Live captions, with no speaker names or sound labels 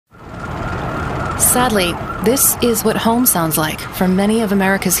Sadly, this is what home sounds like for many of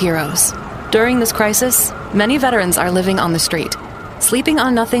America's heroes. During this crisis, many veterans are living on the street, sleeping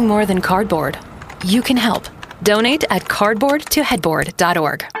on nothing more than cardboard. You can help. Donate at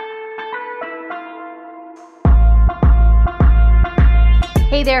cardboardtoheadboard.org.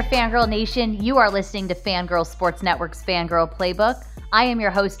 Hey there, Fangirl Nation. You are listening to Fangirl Sports Network's Fangirl Playbook. I am your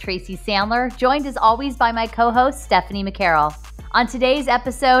host, Tracy Sandler, joined as always by my co-host, Stephanie McCarroll. On today's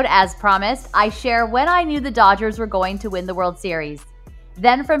episode, as promised, I share when I knew the Dodgers were going to win the World Series.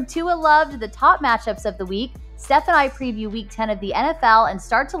 Then from Tua Love to the top matchups of the week, Steph and I preview Week 10 of the NFL and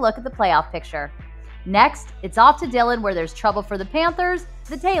start to look at the playoff picture. Next, it's off to Dillon where there's trouble for the Panthers,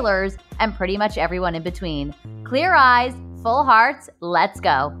 the Taylors, and pretty much everyone in between. Clear eyes, full hearts, let's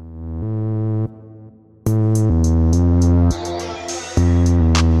go.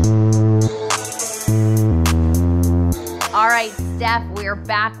 All right, Steph, we're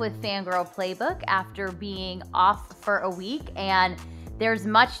back with Fangirl Playbook after being off for a week, and there's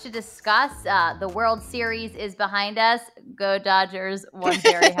much to discuss. The World Series is behind us. Go Dodgers. One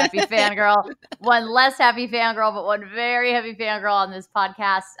very happy fangirl, one less happy fangirl, but one very happy fangirl on this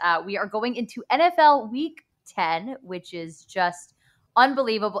podcast. We are going into NFL Week 10, which is just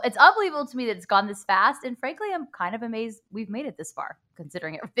unbelievable. It's unbelievable to me that it's gone this fast, and frankly, I'm kind of amazed we've made it this far,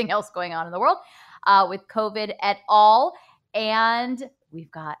 considering everything else going on in the world with COVID et al. And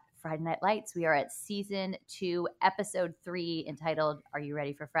we've got Friday Night Lights. We are at Season 2, Episode 3, entitled, Are You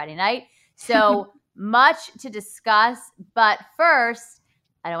Ready for Friday Night? So much to discuss, but first,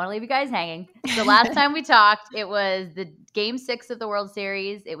 I don't want to leave you guys hanging. The last time we talked, it was the Game 6 of the World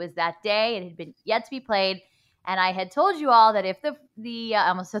Series. It was that day. It had been yet to be played. And I had told you all that if I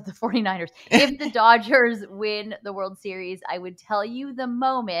almost said the 49ers, if the Dodgers win the World Series, I would tell you the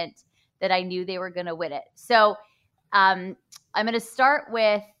moment that I knew they were going to win it. So I'm going to start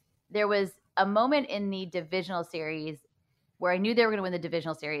with, there was a moment in the divisional series where I knew they were going to win the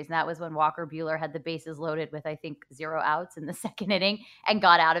divisional series, and that was when Walker Buehler had the bases loaded with, I think, 0 outs in the second inning and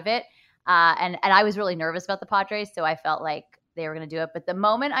got out of it. And I was really nervous about the Padres, so I felt like they were going to do it. But the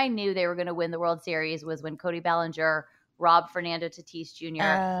moment I knew they were going to win the World Series was when Cody Bellinger robbed Fernando Tatis Jr.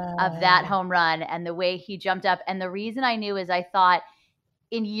 Of that home run and the way he jumped up. And the reason I knew is I thought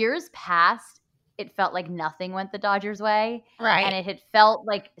in years past, it felt like nothing went the Dodgers' way. Right. And it had felt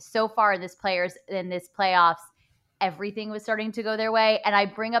like so far in this playoffs, everything was starting to go their way. And I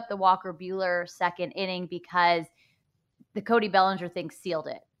bring up the Walker Buehler second inning because the Cody Bellinger thing sealed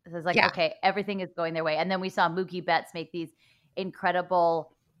it. It was like, okay, everything is going their way. And then we saw Mookie Betts make these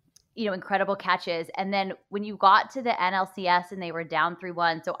incredible catches. And then when you got to the NLCS and they were down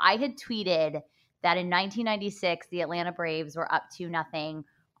 3-1, so I had tweeted that in 1996, the Atlanta Braves were up 2-0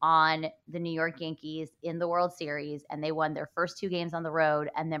 on the New York Yankees in the World Series, and they won their first 2 games on the road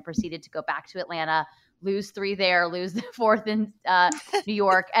and then proceeded to go back to Atlanta, lose 3 there, lose the 4th in New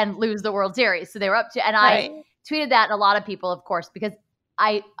York, and lose the World Series. So they were up to, and I tweeted that, and a lot of people, of course, because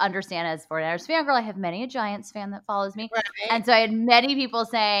I understand as 49ers fangirl, I have many a Giants fan that follows me. Right. And so I had many people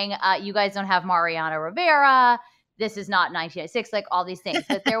saying, you guys don't have Mariano Rivera. This is not 1996, like all these things.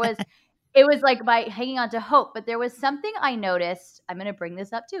 But it was like by hanging on to hope. But there was something I noticed. I'm going to bring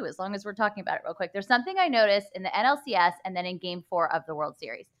this up too, as long as we're talking about it real quick. There's something I noticed in the NLCS and then in Game 4 of the World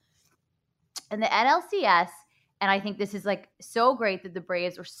Series. In the NLCS, and I think this is like so great that the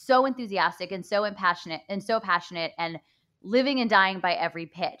Braves were so enthusiastic and so passionate and living and dying by every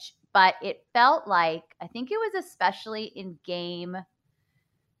pitch. But it felt like, I think it was especially in Game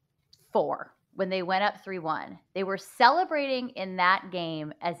 4, when they went up 3-1, they were celebrating in that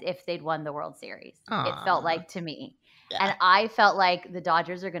game as if they'd won the World Series. Aww. It felt like to me. Yeah. And I felt like the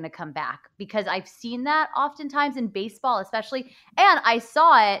Dodgers are going to come back because I've seen that oftentimes in baseball, especially. And I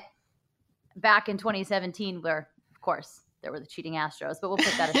saw it back in 2017 where, of course, there were the cheating Astros, but we'll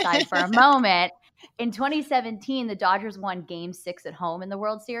put that aside for a moment. In 2017, the Dodgers won Game 6 at home in the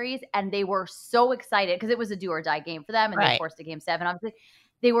World Series, and they were so excited because it was a do-or-die game for them, and they forced a Game 7, obviously.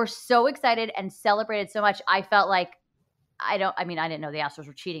 They were so excited and celebrated so much. I felt like I didn't know the Astros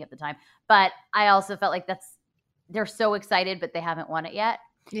were cheating at the time, but I also felt like they're so excited, but they haven't won it yet.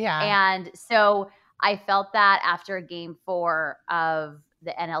 Yeah. And so I felt that after Game 4 of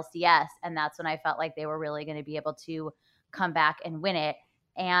the NLCS, and that's when I felt like they were really going to be able to come back and win it.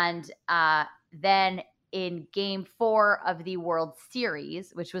 And then in Game 4 of the World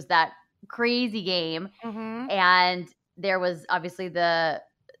Series, which was that crazy game, and there was obviously the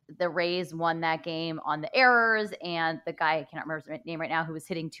Rays won that game on the errors, and the guy, I cannot remember his name right now, who was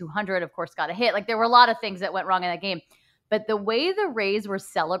hitting 200, of course, got a hit. Like, there were a lot of things that went wrong in that game. But the way the Rays were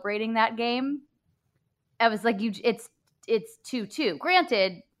celebrating that game, I was like, it's 2-2.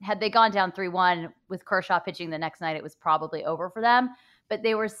 Granted, had they gone down 3-1 with Kershaw pitching the next night, it was probably over for them. But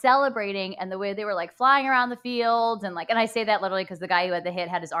they were celebrating, and the way they were like flying around the field, and I say that literally because the guy who had the hit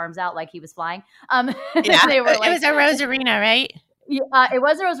had his arms out like he was flying. Yeah, they were it was a Rosarina, right? It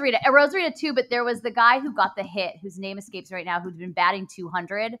was a Rosarina too, but there was the guy who got the hit, whose name escapes right now, who'd been batting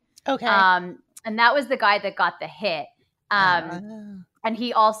 200. Okay. And that was the guy that got the hit. And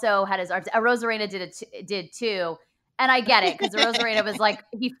he also had his arms. A Rosarina did too. And I get it, because Rosarina was like,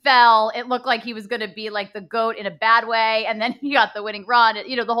 he fell. It looked like he was going to be like the GOAT in a bad way. And then he got the winning run,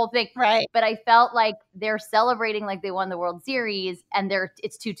 the whole thing. Right. But I felt like they're celebrating like they won the World Series, and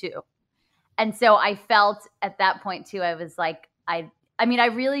it's 2-2. And so I felt at that point too, I was like, I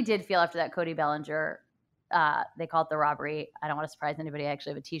really did feel after that Cody Bellinger, they call it the robbery. I don't want to surprise anybody. I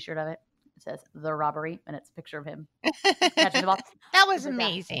actually have a t-shirt of it. It says the robbery, and it's a picture of him catching the ball. That was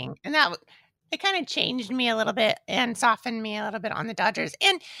amazing. And it kind of changed me a little bit and softened me a little bit on the Dodgers.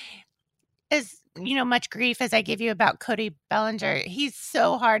 And as much grief as I give you about Cody Bellinger, he's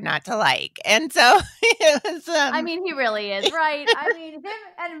so hard not to like. And so it was. He really is, right? Him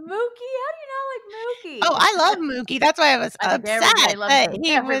and Mookie. How do you not like Mookie? Oh, I love Mookie. That's why I was upset.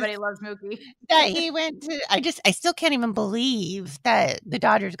 Everybody loves Mookie. That he went to. I still can't even believe that the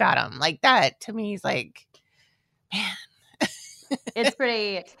Dodgers got him. Like, that to me is like, man. It's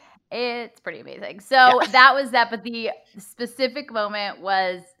pretty amazing. So that was that. But the specific moment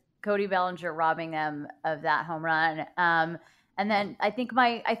was Cody Bellinger robbing them of that home run. And then I think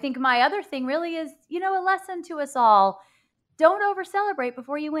my other thing really is, a lesson to us all: don't over celebrate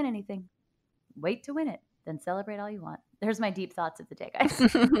before you win anything. Wait to win it, then celebrate all you want. There's my deep thoughts of the day, guys.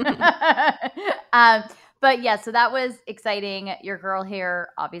 But yeah, so that was exciting. Your girl here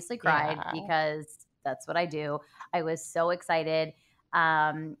obviously cried because that's what I do. I was so excited.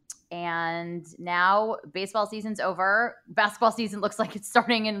 And now baseball season's over. Basketball season looks like it's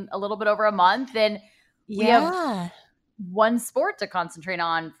starting in a little bit over a month. And we have one sport to concentrate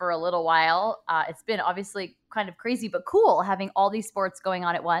on for a little while. It's been obviously kind of crazy, but cool having all these sports going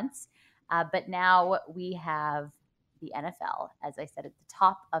on at once. But now we have the NFL, as I said at the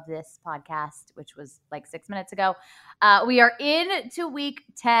top of this podcast, which was like 6 minutes ago. We are into week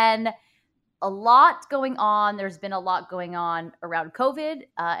 10. A lot going on. There's been a lot going on around COVID,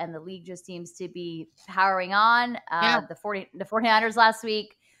 and the league just seems to be powering on. The 49ers last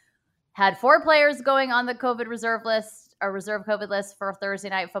week had 4 players going on the COVID reserve list, or reserve COVID list for Thursday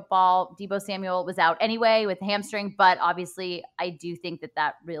Night Football. Deebo Samuel was out anyway with hamstring, but obviously I do think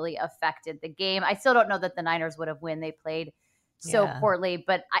that really affected the game. I still don't know that the Niners would have won. They played so poorly,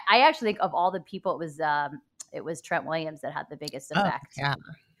 but I actually think of all the people, it was Trent Williams that had the biggest effect.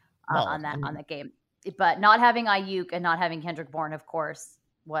 On that game. But not having Ayuk and not having Kendrick Bourne, of course,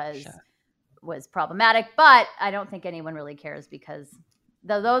 was problematic. But I don't think anyone really cares, because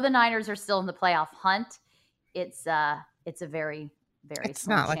though the Niners are still in the playoff hunt, it's a very, very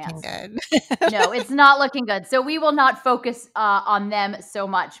small chance. It's not looking good. No, it's not looking good. So we will not focus on them so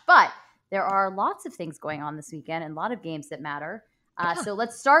much. But there are lots of things going on this weekend and a lot of games that matter. So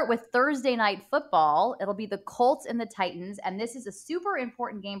let's start with Thursday Night Football. It'll be the Colts and the Titans. And this is a super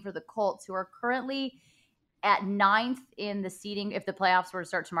important game for the Colts, who are currently at 9th in the seeding. If the playoffs were to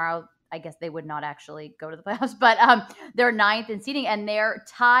start tomorrow, I guess they would not actually go to the playoffs. But they're 9th in seeding. And they're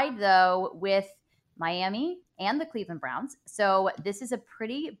tied, though, with Miami and the Cleveland Browns. So this is a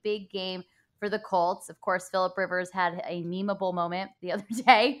pretty big game for the Colts. Of course, Phillip Rivers had a memeable moment the other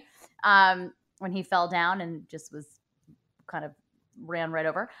day when he fell down and just was kind of ran right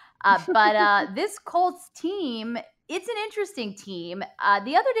over. But this Colts team, it's an interesting team.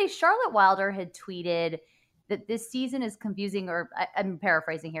 The other day, Charlotte Wilder had tweeted that this season is confusing, or I'm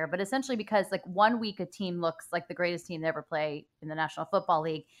paraphrasing here, but essentially because like 1 week a team looks like the greatest team to ever play in the National Football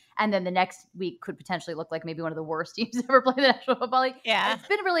League, and then the next week could potentially look like maybe one of the worst teams to ever play in the National Football League. Yeah. It's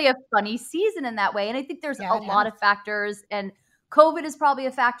been really a funny season in that way. And I think there's a lot of factors, and COVID is probably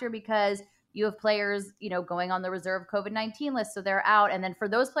a factor because you have players, going on the reserve COVID-19 list, so they're out. And then for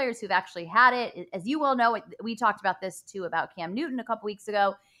those players who've actually had it, as you well know, we talked about this too about Cam Newton a couple weeks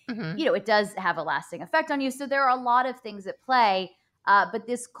ago. Mm-hmm. It does have a lasting effect on you. So there are a lot of things at play. But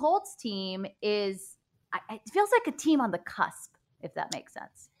this Colts team it feels like a team on the cusp, if that makes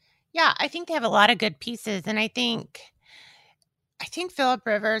sense. Yeah, I think they have a lot of good pieces, and I think Phillip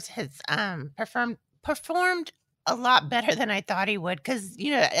Rivers has performed a lot better than I thought he would, because,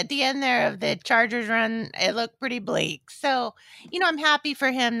 at the end there of the Chargers run, it looked pretty bleak. So, I'm happy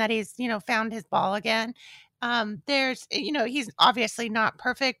for him that he's, found his ball again. There's, he's obviously not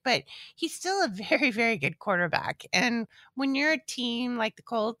perfect, but he's still a very, very good quarterback. And when you're a team like the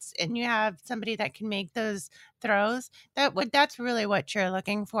Colts and you have somebody that can make those throws, that's really what you're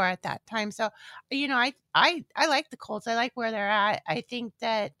looking for at that time. So, I like the Colts. I like where they're at. I think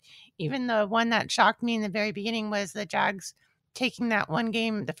that even the one that shocked me in the very beginning was the Jags taking that one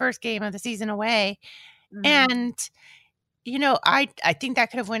game, the first game of the season away. Mhm. And I think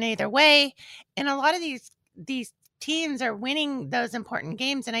that could have went either way. And a lot of these teams are winning those important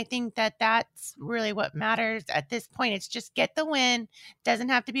games, and I think that that's really what matters at this point. It's just get the win. Doesn't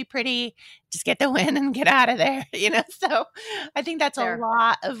have to be pretty. Just get the win and get out of there, So I think that's a Fair.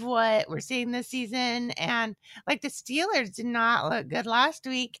 lot of what we're seeing this season. And like the Steelers did not look good last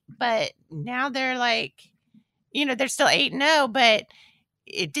week, but now they're like, they're still 8-0, but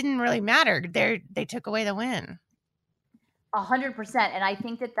it didn't really matter. They took away the win. 100%. And I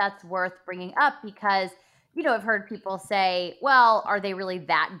think that that's worth bringing up because, I've heard people say, well, are they really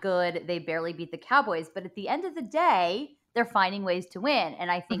that good? They barely beat the Cowboys. But at the end of the day, they're finding ways to win.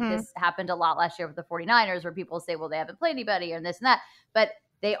 And I think Mhm. this happened a lot last year with the 49ers where people say, well, they haven't played anybody and this and that. But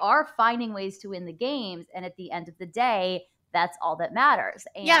they are finding ways to win the games. And at the end of the day, that's all that matters.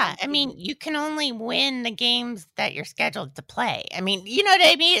 Yeah, And I mean, you can only win the games that you're scheduled to play. I mean, you know what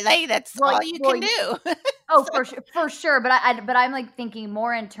I mean? Like, that's all you can do. Oh, So for sure. But I'm like thinking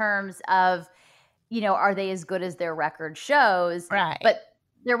more in terms of, are they as good as their record shows? Right. But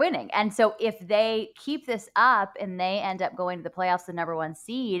they're winning. And so if they keep this up and they end up going to the playoffs, the number 1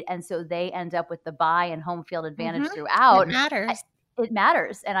 seed, and so they end up with the bye and home field advantage It throughout, matters. it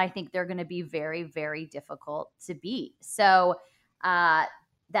matters. And I think they're going to be very, very difficult to beat. So that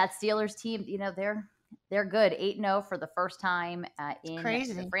Steelers team, they're good. 8-0 for the first time in the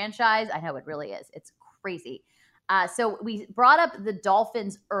Crazy. franchise. I know it really is. It's crazy. So we brought up the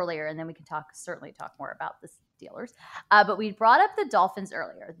Dolphins earlier, and then we can certainly talk more about the Steelers. But we brought up the Dolphins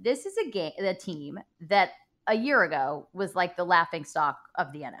earlier. This is a team that a year ago was like the laughing stock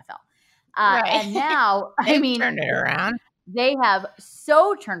of the NFL. Right. And now, turned it around. They have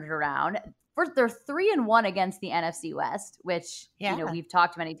so turned it around. First, they're 3-1 against the NFC West, which we've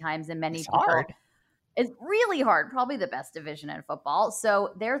talked many times, and many people. Hard. It's really hard, probably the best division in football.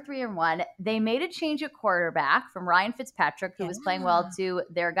 So they're 3-1. They made a change at quarterback from Ryan Fitzpatrick, who was playing well, to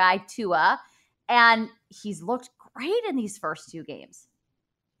their guy Tua, and he's looked great in these first 2 games.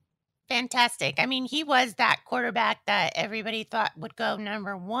 Fantastic. I mean, he was that quarterback that everybody thought would go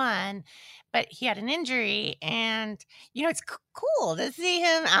number 1, but he had an injury, and it's cool to see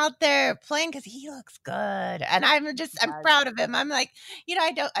him out there playing because he looks good, and I'm proud of him. I'm like,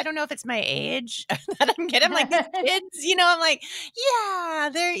 I don't know if it's my age that I'm getting. I'm like, these kids, I'm like, yeah,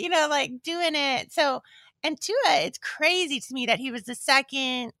 they're like doing it. So, and Tua, it's crazy to me that he was the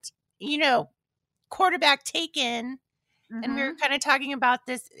second, quarterback taken. And we were kind of talking about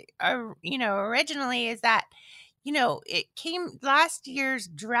this, originally is that, it came last year's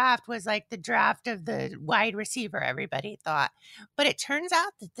draft was like the draft of the wide receiver, everybody thought. But it turns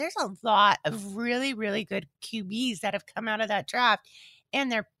out that there's a lot of really, really good QBs that have come out of that draft.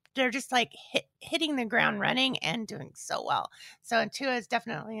 And they're just like hitting the ground running and doing so well. So Tua is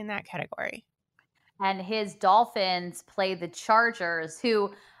definitely in that category. And his Dolphins play the Chargers,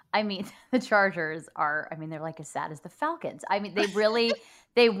 who, the Chargers are, they're like as sad as the Falcons.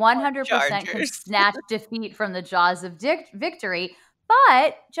 They 100% can snatch defeat from the jaws of victory,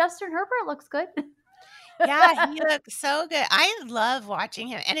 but Justin Herbert looks good. Yeah, he looks so good. I love watching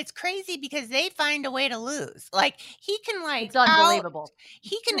him. And it's crazy because they find a way to lose. Like, he can it's unbelievable.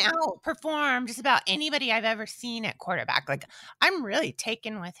 He can outperform just about anybody I've ever seen at quarterback. Like, I'm really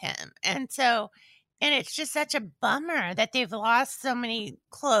taken with him. And it's just such a bummer that they've lost so many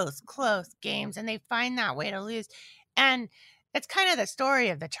close games, and they find that way to lose. And it's kind of the story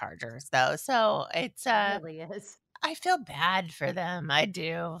of the Chargers, though. So it really is. I feel bad for them. I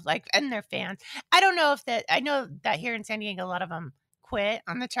do. Like, and their fans. I don't know I know that here in San Diego, a lot of them quit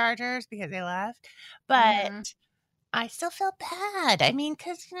on the Chargers because they left, but I still feel bad. I mean,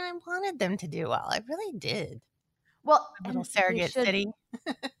 because, I wanted them to do well. I really did. Well, a little surrogate city.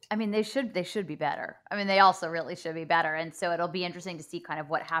 They should be better. They also really should be better. And so it'll be interesting to see kind of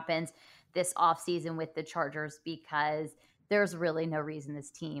what happens this offseason with the Chargers, because there's really no reason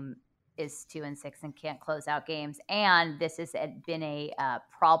this team is 2-6 and can't close out games. And this has been a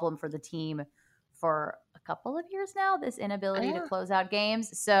problem for the team for a couple of years now, this inability to close out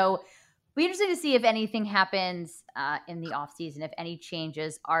games. So it'll be interesting to see if anything happens in the offseason, if any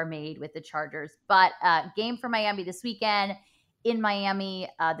changes are made with the Chargers. But game for Miami this weekend in Miami.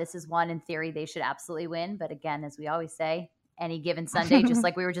 This is one, in theory, they should absolutely win. But again, as we always say, any given Sunday, just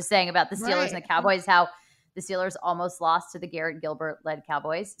like we were just saying about the Steelers and the Cowboys, how The Steelers almost lost to the Garrett Gilbert-led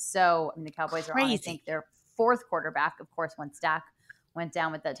Cowboys. So, I mean, the Cowboys are on, I think, their fourth quarterback. Of course, when Stack went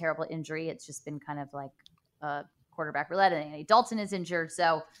down with that terrible injury, it's just been kind of like a quarterback roulette. And Andy Dalton is injured.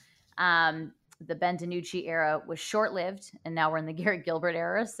 So, the Ben DiNucci era was short-lived, and now we're in the Garrett Gilbert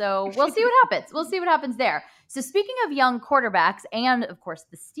era. So we'll see what happens. We'll see what happens there. So speaking of young quarterbacks and, of course,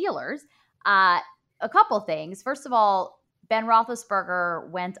 the Steelers, a couple things. First of all, Ben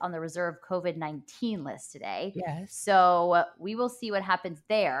Roethlisberger went on the reserve COVID-19 list today. Yes. So we will see what happens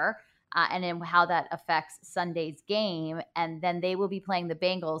there and then how that affects Sunday's game. And then they will be playing the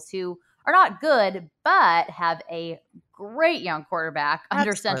Bengals, who are not good, but have a great young quarterback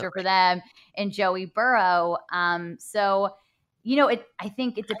under center for them in Joey Burrow. So, I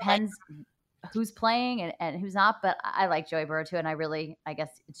think it depends who's playing and who's not, but I like Joey Burrow too. And I guess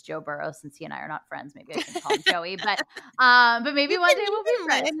it's Joe Burrow, since he and I are not friends. Maybe I can call him Joey, but maybe one day we'll be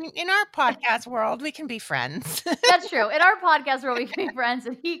friends. In our podcast world, we can be friends. That's true. In our podcast world, we can be friends,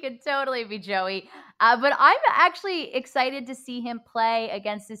 and he could totally be Joey. But I'm actually excited to see him play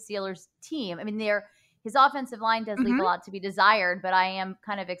against the Steelers team. I mean, his offensive line does leave a lot to be desired, but I am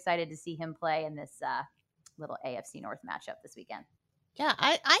kind of excited to see him play in this little AFC North matchup this weekend. Yeah,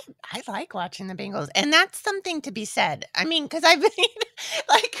 I like watching the Bengals, and that's something to be said. I mean, because I've been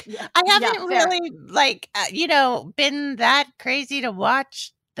I haven't really been that crazy to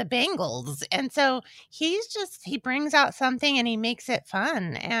watch the Bengals, and so he brings out something and he makes it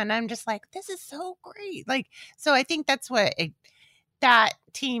fun, and I'm just like, this is so great. So I think that's what that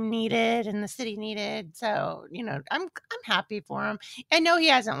team needed and the city needed. So, I'm happy for him. I know he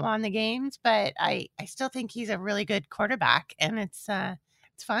hasn't won the games, but I still think he's a really good quarterback, and it's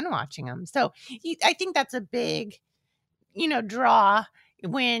fun watching him. So I think that's a big, draw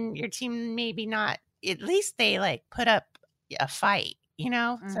when your team maybe not, at least they put up a fight,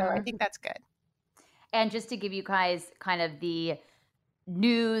 So I think that's good. And just to give you guys kind of the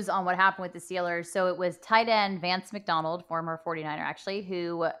news on what happened with the Steelers. So it was tight end Vance McDonald, former 49er actually,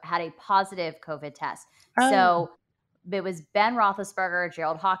 who had a positive COVID test. Oh. So it was Ben Roethlisberger,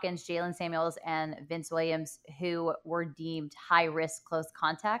 Gerald Hawkins, Jalen Samuels, and Vince Williams who were deemed high-risk close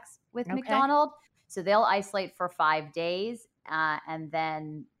contacts with McDonald. So they'll isolate for 5 days, and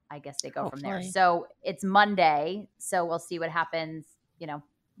then I guess they go from there. So it's Monday, so we'll see what happens,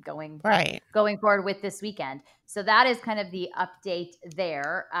 going forward with this weekend. So that is kind of the update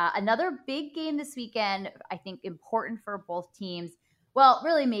there. Another big game this weekend, I think important for both teams. Well,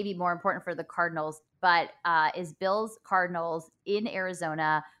 really maybe more important for the Cardinals, but is Bills Cardinals in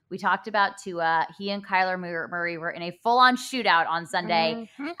Arizona. We talked about Tua. He and Kyler Murray were in a full-on shootout on Sunday,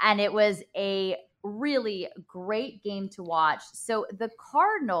 and it was a really great game to watch. So the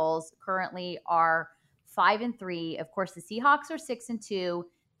Cardinals currently are 5-3. Of course, the Seahawks are 6-2.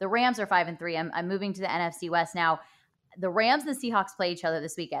 The Rams are 5-3. I'm moving to the NFC West now. The Rams and the Seahawks play each other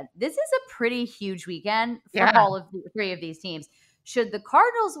this weekend. This is a pretty huge weekend for all of the three of these teams. Should the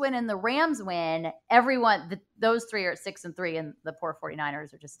Cardinals win and the Rams win, those three are at 6-3, and the poor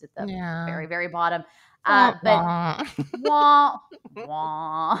 49ers are just at the very, very bottom. But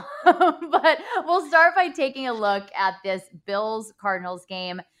we'll start by taking a look at this Bills-Cardinals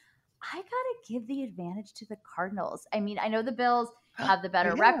game. I got to give the advantage to the Cardinals. I mean, I know the Bills have the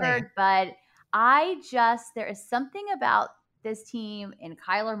better record, but there is something about this team and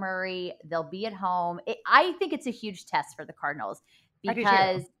Kyler Murray. They'll be at home. I think it's a huge test for the Cardinals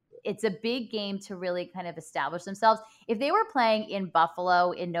because it's a big game to really kind of establish themselves. If they were playing in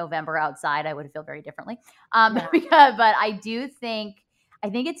Buffalo in November outside, I would feel very differently. But I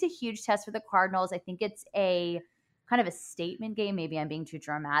think it's a huge test for the Cardinals. I think it's a kind of a statement game. Maybe I'm being too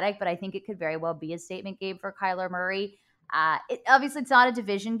dramatic, but I think it could very well be a statement game for Kyler Murray. Obviously, it's not a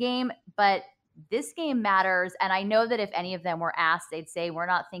division game, but this game matters. And I know that if any of them were asked, they'd say, we're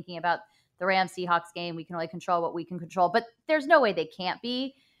not thinking about the Rams-Seahawks game. We can only control what we can control. But there's no way they can't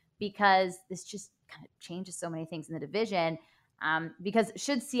be, because this just kind of changes so many things in the division. Because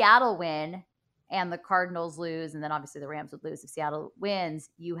should Seattle win and the Cardinals lose, and then obviously the Rams would lose if Seattle wins,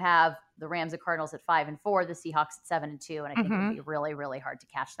 you have the Rams and Cardinals at 5-4, the Seahawks at 7-2, and I think it would be really, really hard to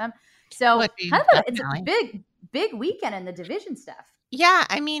catch them. So it's a big weekend in the division stuff. Yeah,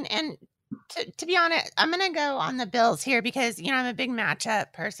 I mean, and to be honest, I'm going to go on the Bills here because, I'm a big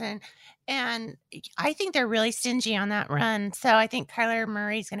matchup person, and I think they're really stingy on that run. So I think Kyler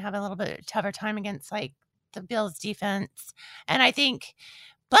Murray's going to have a little bit tougher time against the Bills defense. And I think,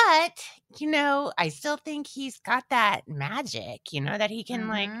 but, I still think he's got that magic, that he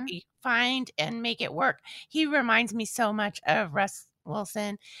can find and make it work. He reminds me so much of Russ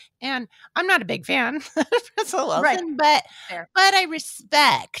Wilson, and I'm not a big fan of Russell Wilson, but I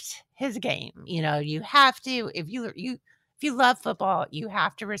respect his game. You have to, if you love football, you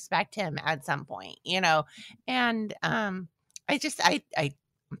have to respect him at some point, and I'm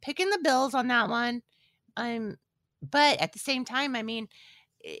picking the Bills on that one. But at the same time, I mean,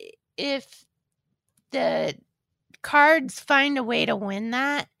 if the Cards find a way to win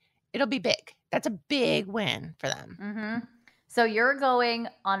that, it'll be big. That's a big win for them. Mm-hmm. So you're going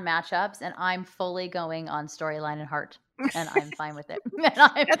on matchups, and I'm fully going on storyline and heart, and I'm fine with it. That's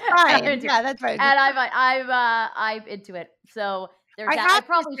fine. Yeah, that's fine. And I'm into it. So there's I that. have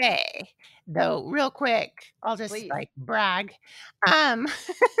to say, though, real quick, I'll just brag.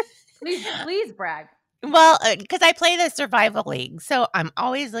 Please brag. Well, because I play the survival league, so I'm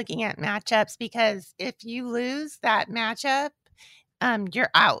always looking at matchups, because if you lose that matchup,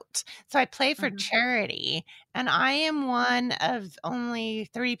 you're out. So I play for charity, and I am one of only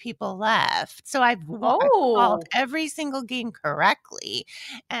 3 people left. So I've called every single game correctly,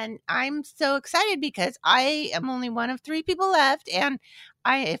 and I'm so excited because I am only one of 3 people left, and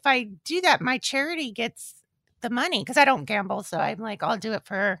if I do that, my charity gets the money, because I don't gamble. So I'm like, I'll do it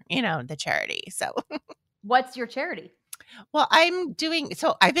for, the charity. So what's your charity? Well, I've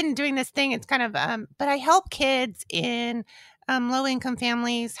been doing this thing. It's kind of, but I help kids in low income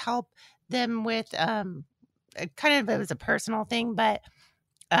families, help them with it was a personal thing, but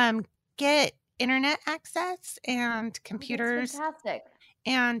get internet access and computers. That's fantastic.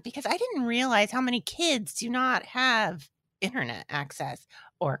 And because I didn't realize how many kids do not have internet access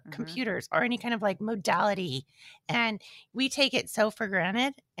or computers or any kind of like modality, and we take it so for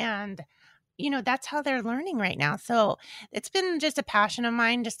granted, and that's how they're learning right now. So it's been just a passion of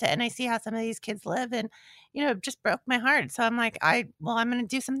mine, and I see how some of these kids live, and it just broke my heart. So I'm like, I'm going to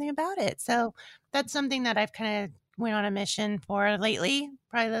do something about it. So that's something that I've kind of went on a mission for lately,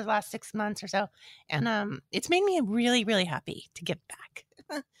 probably the last 6 months or so, and it's made me really, really happy to give back.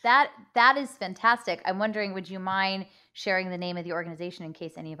 That is fantastic. I'm wondering, would you mind sharing the name of the organization in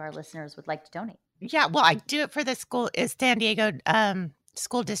case any of our listeners would like to donate? Yeah, well, I do it for the school, is San Diego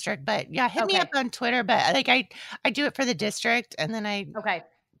school district, but yeah, hit me up on Twitter. But like I do it for the district, and then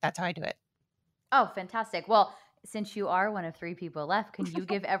that's how I do it. Oh, fantastic. Well, since you are one of 3 people left, can you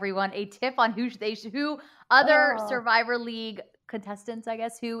give everyone a tip on who other Survivor League contestants, I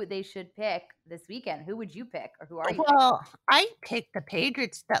guess, who they should pick this weekend? Who would you pick, or who are you? Well, I picked the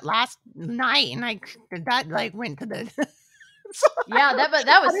Patriots that last night, and that went to the. So yeah, that was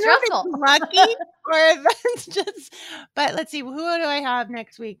stressful. Lucky, or that's just. But let's see, who do I have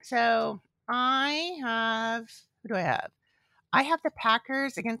next week? So who do I have? I have the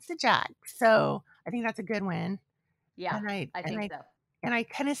Packers against the Jags, so I think that's a good win. Yeah, I think so. And I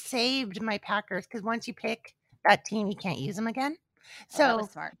kind of saved my Packers, because once you pick that team, you can't use them again. So that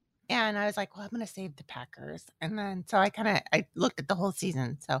was smart. And I was like, well, I'm going to save the Packers. And then so I looked at the whole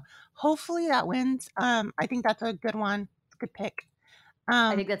season. So hopefully that wins. I think that's a good one. It's a good pick.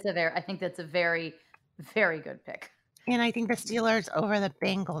 I think that's a very, very good pick. And I think the Steelers over the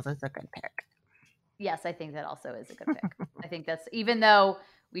Bengals is a good pick. Yes, I think that also is a good pick. I think that's, even though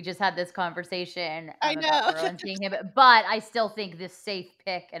we just had this conversation I know. seeing him, but I still think this safe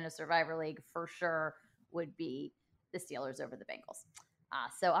pick in a Survivor League for sure would be the Steelers over the Bengals.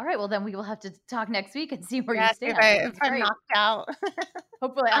 So, all right, well, then we will have to talk next week and see where you stand. If I'm knocked out.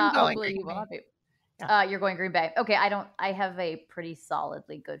 Hopefully you will be. You're going Green Bay. Okay, I have a pretty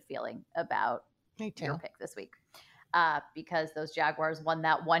solidly good feeling about your pick this week. Because those Jaguars won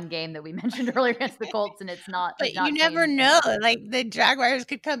that one game that we mentioned earlier against the Colts, and it's not. But you never know. Like the Jaguars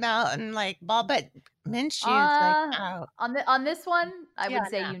could come out and ball, but Minshew's out. On this one, I would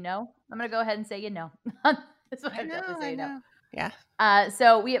say I'm going to go ahead and say This one, I know. Yeah.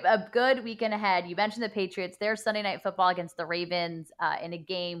 So we have a good weekend ahead. You mentioned the Patriots. Their Sunday Night Football against the Ravens in a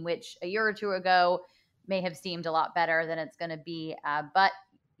game which a year or two ago may have seemed a lot better than it's going to be. But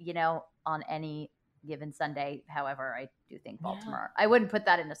on any given Sunday. However, I do think Baltimore, I wouldn't put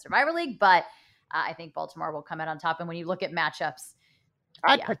that in a Survivor League, but I think Baltimore will come out on top. And when you look at matchups,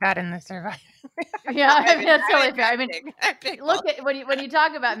 I'd put that in the Survivor. That's totally fair. I mean, look at when you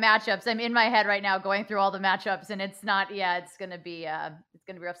talk about matchups, I'm in my head right now going through all the matchups, and it's not. Yeah, it's gonna be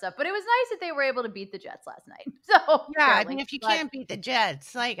rough stuff. But it was nice that they were able to beat the Jets last night. So I mean, if you can't beat the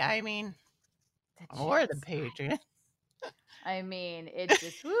Jets, or the Patriots. I mean, it's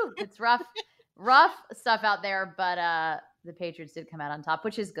just it's rough stuff out there. But the Patriots did come out on top,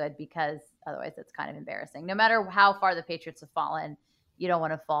 which is good, because otherwise it's kind of embarrassing. No matter how far the Patriots have fallen, you don't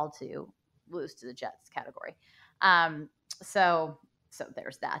want to lose to the Jets category. So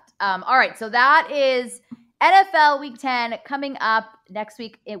there's that. All right. So that is NFL Week 10 coming up next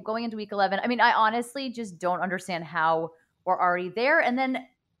week, going into Week 11. I mean, I honestly just don't understand how we're already there. And then,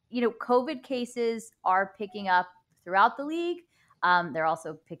 COVID cases are picking up throughout the league. They're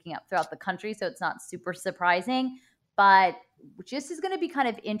also picking up throughout the country, so it's not super surprising. But just is going to be kind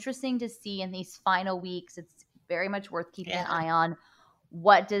of interesting to see in these final weeks. It's very much worth keeping an eye on.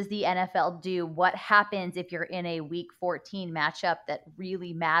 What does the NFL do? What happens if you're in a Week 14 matchup that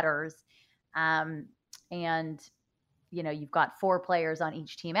really matters? And you've got 4 players on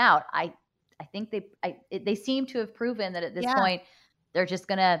each team out. I think they seem to have proven that at this point they're just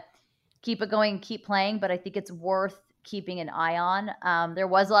going to keep it going, keep playing. But I think it's worth keeping an eye on. There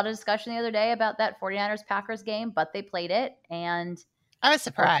was a lot of discussion the other day about that 49ers-Packers game, but they played it, and I was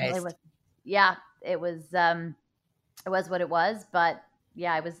surprised. It was what it was, but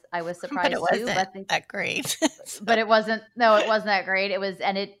I was surprised but it too. Wasn't that great. But it wasn't. No, it wasn't that great. It was,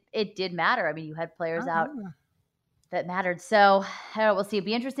 and it did matter. I mean, you had players out that mattered. So we'll see. It'd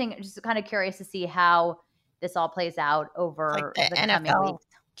be interesting. Just kind of curious to see how this all plays out over the coming NFL weeks.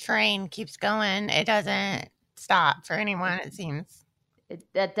 Train keeps going. It doesn't stop for anyone, it seems.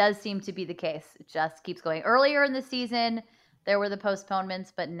 That does seem to be the case. It just keeps going. Earlier in the season, there were the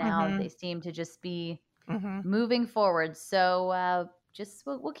postponements, but now they seem to just be moving forward. So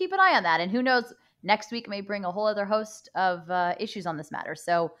we'll keep an eye on that. And who knows, next week may bring a whole other host of issues on this matter.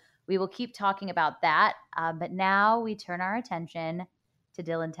 So we will keep talking about that. But now we turn our attention to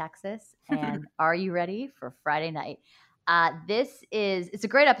Dillon, Texas. And are you ready for Friday night? It's a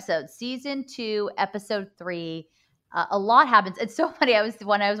great episode. Season 2, episode 3. A lot happens. It's so funny.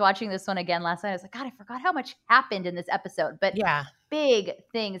 When I was watching this one again last night, I was like, God, I forgot how much happened in this episode. But big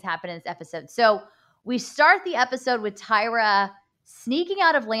things happen in this episode. So we start the episode with Tyra sneaking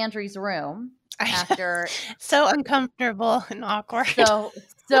out of Landry's room after so uncomfortable and awkward. So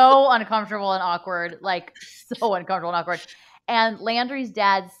uncomfortable and awkward, like so uncomfortable and awkward. And Landry's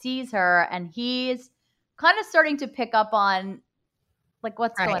dad sees her, and he's kind of starting to pick up on, like,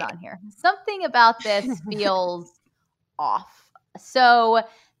 what's going on here. Something about this feels off. So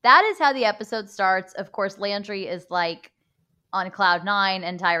that is how the episode starts. Of course, Landry is like on cloud 9,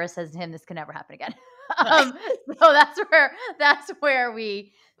 and Tyra says to him, "This can never happen again." So that's where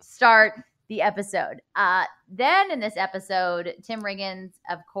we start the episode. Then in this episode, Tim Riggins,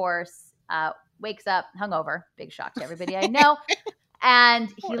 of course, wakes up hungover. Big shock to everybody I know.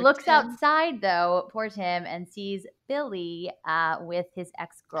 And he looks outside, though, poor Tim, and sees Billy with Tim's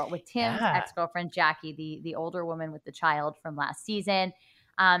ex-girlfriend, Jackie, the older woman with the child from last season.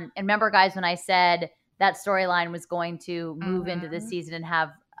 And remember, guys, when I said that storyline was going to move into this season and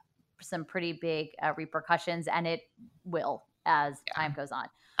have some pretty big repercussions, and it will as time goes on.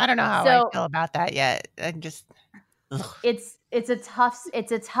 I don't know how I feel about that yet. I'm just... It's a tough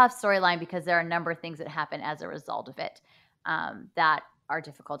storyline because there are a number of things that happen as a result of it. That are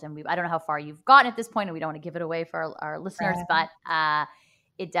difficult. And I don't know how far you've gotten at this point, and we don't want to give it away for our listeners, but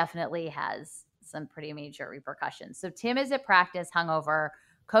it definitely has some pretty major repercussions. So Tim is at practice hungover.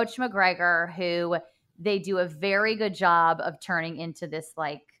 Coach McGregor, who they do a very good job of turning into this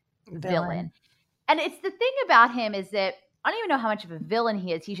like villain. And it's the thing about him is that I don't even know how much of a villain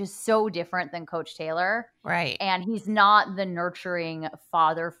he is. He's just so different than Coach Taylor. Right. And he's not the nurturing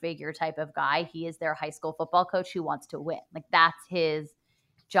father figure type of guy. He is their high school football coach who wants to win. Like, that's his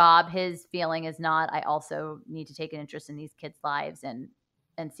job. His feeling is not, I also need to take an interest in these kids' lives and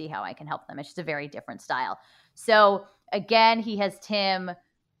see how I can help them. It's just a very different style. So again, he has Tim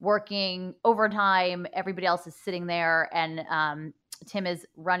working overtime. Everybody else is sitting there, and Tim is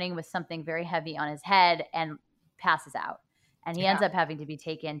running with something very heavy on his head and passes out. And he ends up having to be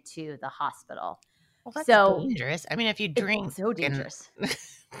taken to the hospital. Well, that's dangerous. I mean, if you drink. It's so dangerous.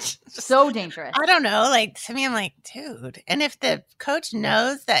 So dangerous. I don't know. Like, to me, I'm like, dude. And if the coach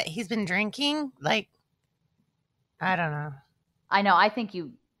knows that he's been drinking, like, I don't know. I know. I think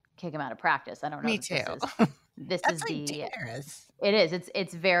you kick him out of practice. I don't know. Me too. This that's is like dangerous. It is.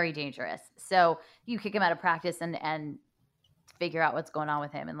 It's very dangerous. So you kick him out of practice and figure out what's going on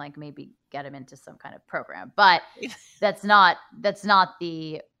with him and like maybe get him into some kind of program. But that's not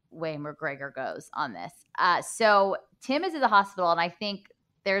the way McGregor goes on this. So Tim is at the hospital, and I think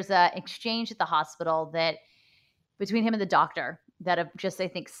there's an exchange at the hospital that between him and the doctor that I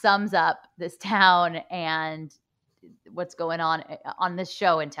think sums up this town and what's going on this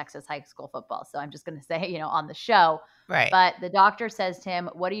show in Texas high school football. So I'm just going to say, on the show. Right. But the doctor says to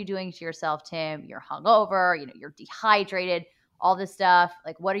him, "What are you doing to yourself, Tim? You're hungover, you're dehydrated, all this stuff.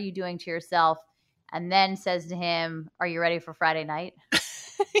 Like, what are you doing to yourself?" And then says to him, "Are you ready for Friday night?"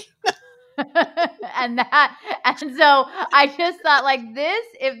 and so I just thought, like,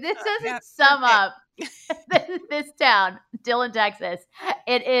 if this doesn't sum up this town, Dillon, Texas,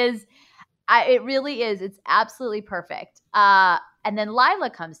 it really is. It's absolutely perfect. And then Lila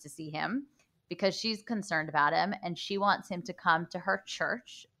comes to see him because she's concerned about him and she wants him to come to her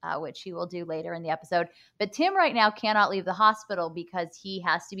church, which he will do later in the episode. But Tim right now cannot leave the hospital because he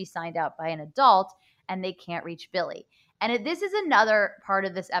has to be signed out by an adult and they can't reach Billy. And this is another part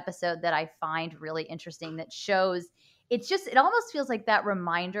of this episode that I find really interesting that shows it almost feels like that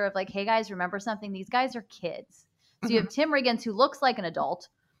reminder of like, hey guys, remember something? These guys are kids. So you have Tim Riggins, who looks like an adult,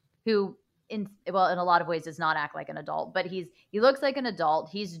 who in a lot of ways does not act like an adult, but he looks like an adult.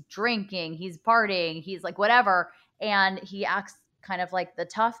 He's drinking, he's partying, he's like whatever. And he acts kind of like the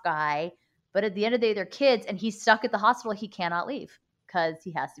tough guy. But at the end of the day, they're kids and he's stuck at the hospital. He cannot leave because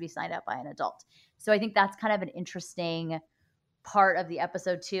he has to be signed up by an adult. So I think that's kind of an interesting part of the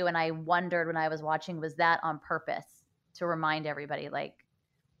episode too. And I wondered when I was watching, was that on purpose to remind everybody like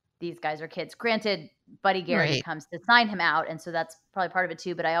these guys are kids? Granted, Buddy Garrity comes to sign him out. And so that's probably part of it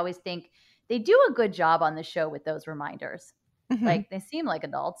too. But I always think they do a good job on the show with those reminders. Like they seem like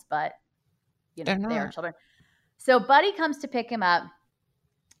adults, but you know, they are children. So Buddy comes to pick him up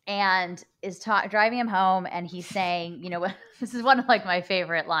and is driving him home. And he's saying, you know, this is one of like my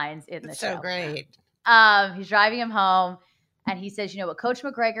favorite lines in the show. So great. He's driving him home. And he says, you know, what Coach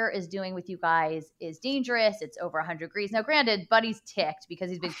McGregor is doing with you guys is dangerous. It's over 100 degrees. Now, granted, Buddy's ticked because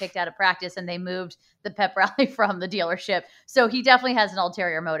he's been kicked out of practice and they moved the pep rally from the dealership. So he definitely has an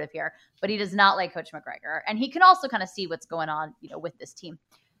ulterior motive here, but he does not like Coach McGregor. And he can also kind of see what's going on, you know, with this team.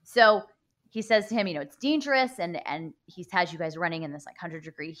 So he says to him, you know, it's dangerous. And he has you guys running in this like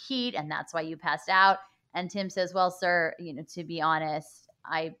 100-degree heat. And that's why you passed out. And Tim says, well, sir, you know, to be honest,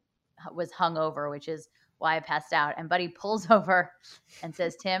 I was hungover, which is why I passed out. And Buddy pulls over and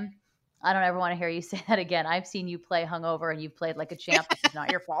says, Tim, I don't ever want to hear you say that again. I've seen you play hungover and you've played like a champ. This is not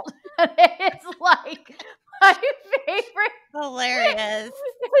your fault. It's like my favorite. Hilarious.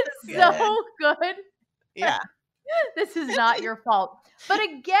 It's so good. Yeah. This is not your fault. But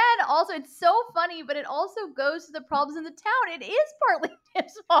again, also, it's so funny, but it also goes to the problems in the town. It is partly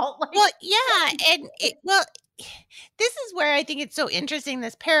Tim's fault. Like, well, yeah. And this is where I think it's so interesting,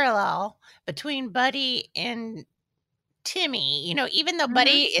 this parallel between Buddy and Timmy. You know, even though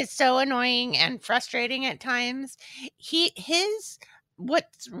Buddy is so annoying and frustrating at times,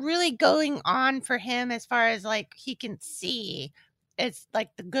 what's really going on for him as far as like he can see, it's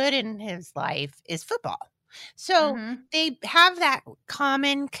like the good in his life is football. So they have that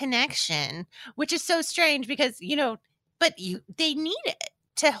common connection, which is so strange because, you know, but they need it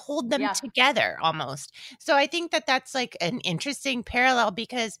to hold them together almost. So I think that that's like an interesting parallel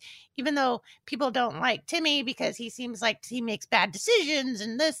because even though people don't like Timmy because he seems like he makes bad decisions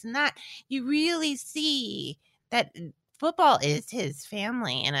and this and that, you really see that football is his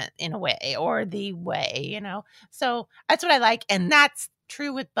family in a way, or the way, you know. So that's what I like, and that's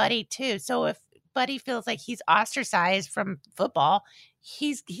true with Buddy too. So if Buddy feels like he's ostracized from football,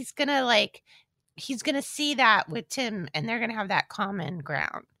 he's gonna see that with Tim, and they're gonna have that common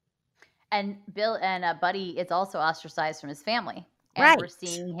ground. And Buddy is also ostracized from his family, and we're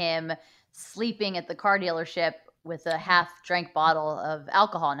seeing him sleeping at the car dealership with a half-drank bottle of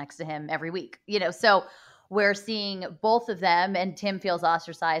alcohol next to him every week. You know, so we're seeing both of them, and Tim feels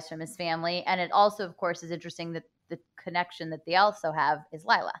ostracized from his family, and it also, of course, is interesting that the connection that they also have is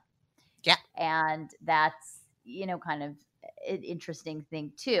Lila. Yeah, and that's, you know, kind of an interesting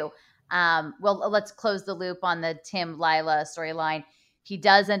thing too. Well, let's close the loop on the Tim Lila storyline. He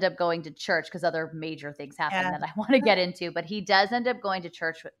does end up going to church because other major things happen that I want to get into, but he does end up going to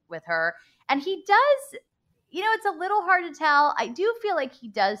church with her. And he does, you know, it's a little hard to tell. I do feel like he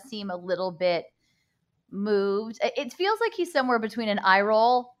does seem a little bit moved. It feels like he's somewhere between an eye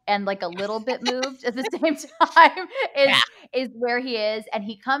roll and like a little bit moved at the same time is where he is. And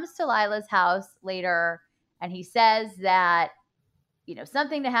he comes to Lila's house later and he says that, you know,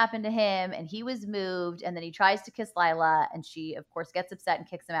 something to happen to him and he was moved, and then he tries to kiss Lila and she of course gets upset and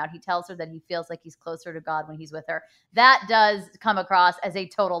kicks him out. He tells her that he feels like he's closer to God when he's with her. That does come across as a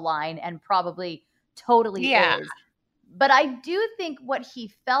total line and probably totally is. But I do think what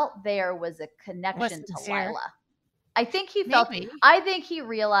he felt there was a connection to Lila. I think he felt, I think he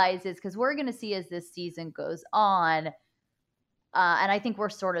realizes, because we're going to see as this season goes on, and I think we're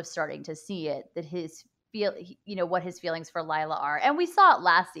sort of starting to see it, that what his feelings for Lila are. And we saw it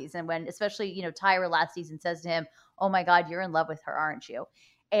last season when, especially, you know, Tyra last season says to him, oh my God, you're in love with her, aren't you?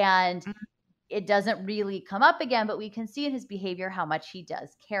 And it doesn't really come up again, but we can see in his behavior how much he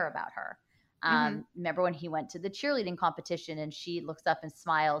does care about her. Remember when he went to the cheerleading competition and she looks up and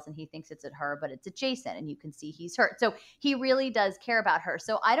smiles and he thinks it's at her, but it's at Jason, and you can see he's hurt. So he really does care about her.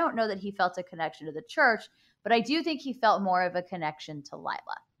 So I don't know that he felt a connection to the church, but I do think he felt more of a connection to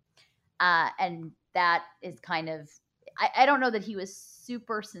Lila. And that is kind of, I don't know that he was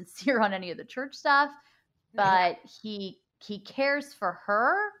super sincere on any of the church stuff, but he cares for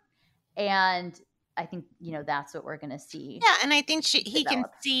her, and I think that's what we're gonna see. Yeah, and I think he can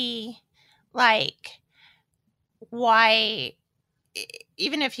see like why,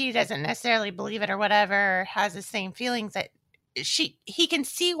 even if he doesn't necessarily believe it or whatever, has the same feelings, that he can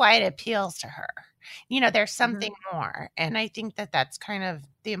see why it appeals to her. There's something more, and I think that that's kind of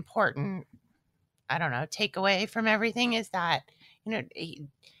the important, I don't know, takeaway from everything, is that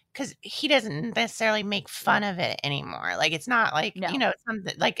because he doesn't necessarily make fun of it anymore. Like, it's not like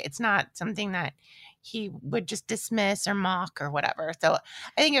something, like, it's not something that he would just dismiss or mock or whatever. So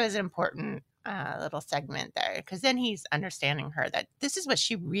I think it was an important little segment there, because then he's understanding her, that this is what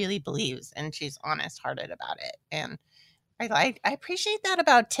she really believes, and she's honest-hearted about it. And I appreciate that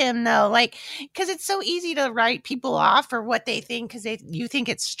about Tim, though, like, because it's so easy to write people off for what they think, because you think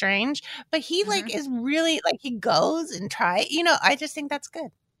it's strange, but he like is really like, he goes and try. I just think that's good.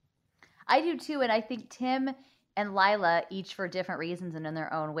 I do too, and I think Tim and Lila, each for different reasons and in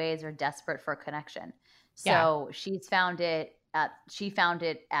their own ways, are desperate for connection. So she found it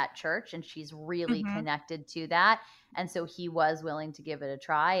at church, and she's really connected to that. And so he was willing to give it a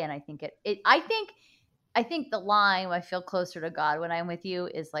try. And I think I think the line, "I feel closer to God when I'm with you,"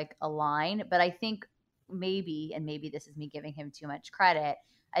 is like a line, but I think maybe this is me giving him too much credit,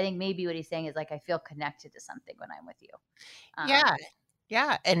 I think maybe what he's saying is like, I feel connected to something when I'm with you.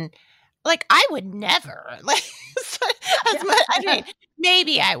 Yeah. And like, I would never, like, as much, I mean,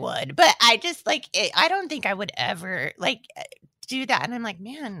 maybe I would, but I just like, I don't think I would ever like do that. And I'm like,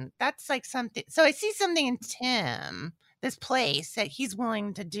 man, that's like something. So I see something in Tim, this place that he's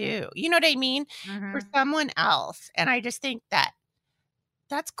willing to do. You know what I mean? For someone else. And I just think that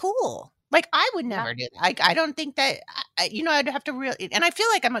that's cool. Like, I would never do that. I don't think that, I'd have to really, and I feel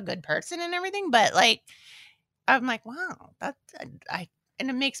like I'm a good person and everything, but like, I'm like, wow, and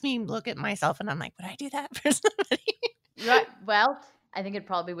it makes me look at myself, and I'm like, would I do that for somebody? Right. Well, I think it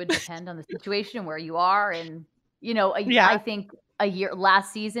probably would depend on the situation where you are, and I think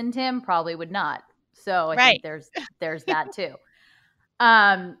last season Tim probably would not. So I think there's that too.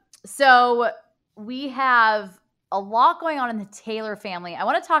 So we have a lot going on in the Taylor family. I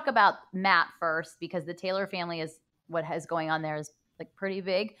want to talk about Matt first, because the Taylor family is what is going on there is like pretty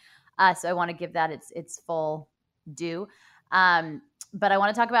big. So I want to give that its full due. But I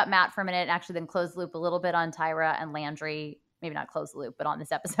want to talk about Matt for a minute, and actually then close the loop a little bit on Tyra and Landry. Maybe not close the loop, but on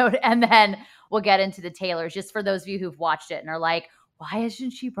this episode. And then we'll get into the Taylors, just for those of you who've watched it and are like, why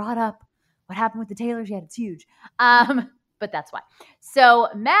isn't she brought up what happened with the Taylors yet? It's huge. But that's why. So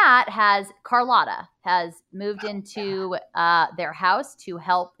Carlotta has moved into their house to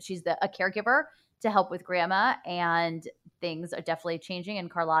help. She's a caregiver to help with grandma, and things are definitely changing. And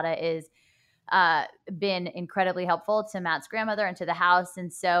Carlotta is been incredibly helpful to Matt's grandmother and to the house.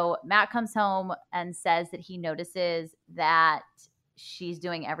 And so Matt comes home and says that he notices that she's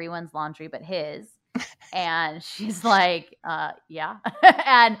doing everyone's laundry but his. And she's like, yeah.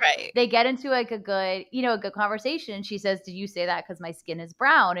 And they get into like a good conversation. She says, did you say that because my skin is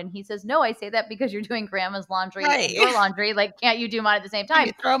brown? And he says, no, I say that because you're doing grandma's laundry and your laundry. Like, can't you do mine at the same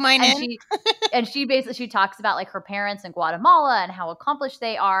time? Throw mine in. And she talks about like her parents in Guatemala and how accomplished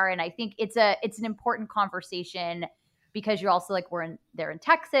they are. And I think it's an important conversation, because you're also like, they're in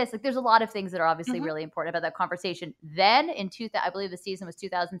Texas. Like, there's a lot of things that are obviously really important about that conversation. Then I believe the season was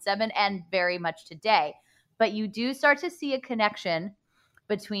 2007, and very much today. But you do start to see a connection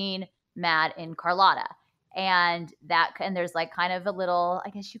between Matt and Carlotta. And there's like kind of a little,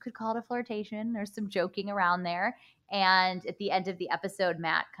 I guess you could call it a flirtation. There's some joking around there. And at the end of the episode,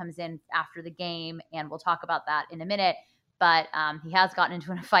 Matt comes in after the game, and we'll talk about that in a minute. But he has gotten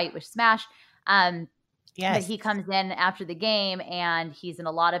into a fight with Smash. Yes. But he comes in after the game, and he's in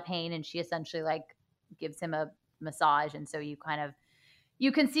a lot of pain, and she essentially like gives him a massage. And so you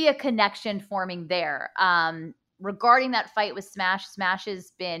can see a connection forming there. Regarding that fight with Smash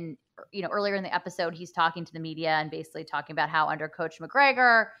has been, earlier in the episode, he's talking to the media and basically talking about how under Coach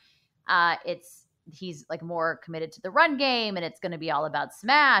McGregor, he's like more committed to the run game, and it's going to be all about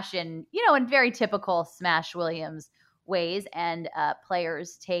Smash, and, in very typical Smash Williams ways. And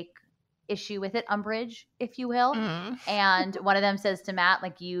players take issue with it, umbrage, if you will. And one of them says to Matt,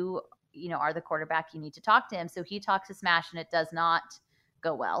 like, you are the quarterback, you need to talk to him. So he talks to Smash, and it does not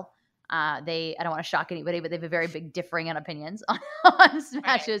go well. I don't want to shock anybody, but they have a very big differing in opinions on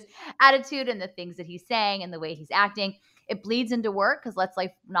Smash's attitude and the things that he's saying and the way he's acting. It bleeds into work, because let's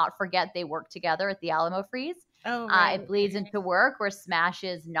not forget they work together at the Alamo Freeze. It bleeds into work, where Smash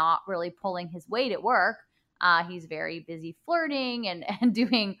is not really pulling his weight at work. He's very busy flirting and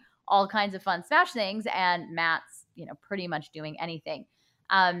doing all kinds of fun Smash things, and Matt's, pretty much doing anything.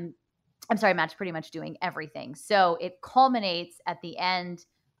 I'm sorry, Matt's pretty much doing everything. So it culminates at the end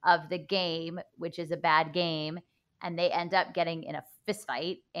of the game, which is a bad game, and they end up getting in a fist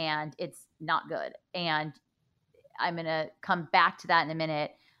fight, and it's not good. And I'm going to come back to that in a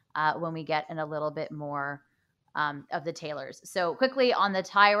minute when we get in a little bit more of the Taylors. So quickly on the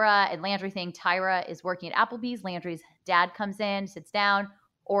Tyra and Landry thing, Tyra is working at Applebee's. Landry's dad comes in, sits down,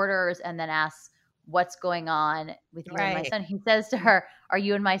 orders, and then asks, what's going on with you and my son? He says to her, are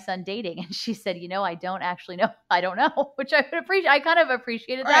you and my son dating? And she said, I don't actually know. I don't know, which I would appreciate. I kind of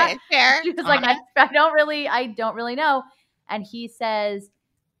appreciated that. Fair. She was like, I don't really know. And he says,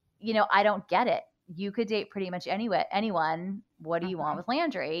 I don't get it. You could date pretty much anyone. What do you want with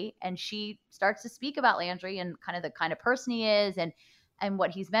Landry? And she starts to speak about Landry and the kind of person he is and what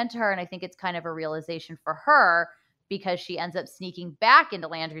he's meant to her. And I think it's kind of a realization for her because she ends up sneaking back into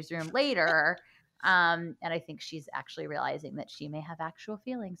Landry's room later. And I think she's actually realizing that she may have actual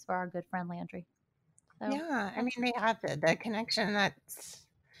feelings for our good friend Landry. So, yeah, I mean, they have the connection. That's,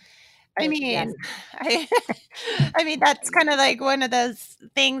 yes. I mean, that's kind of like one of those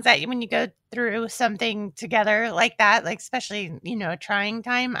things that when you go through something together like that, like especially, a trying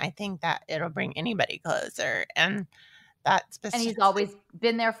time, I think that it'll bring anybody closer. And that's and he's always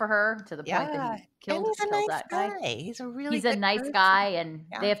been there for her to the point that he killed he's a nice that guy. He's a really he's a nice person. guy, and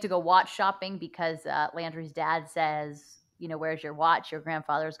they have to go watch shopping because Landry's dad says, where's your watch? Your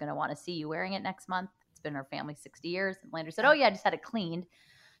grandfather's going to want to see you wearing it next month. It's been our family 60 years. And Landry said, oh yeah, I just had it cleaned.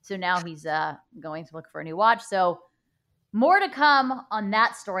 So now he's going to look for a new watch. So more to come on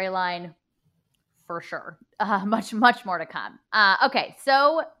that storyline for sure. Much more to come. Okay,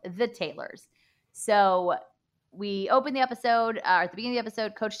 so the Taylors. So we open the episode, at the beginning of the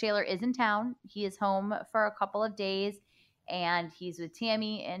episode, Coach Taylor is in town. He is home for a couple of days, and he's with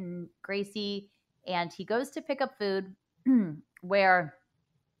Tammy and Gracie, and he goes to pick up food where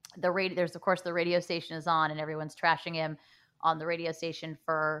there's, of course, the radio station is on, and everyone's trashing him on the radio station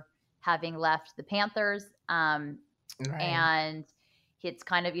for having left the Panthers. And it's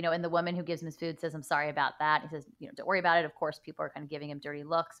kind of, and the woman who gives him his food says, I'm sorry about that. He says, don't worry about it. Of course, people are kind of giving him dirty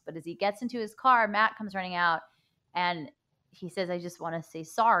looks. But as he gets into his car, Matt comes running out and he says, I just want to say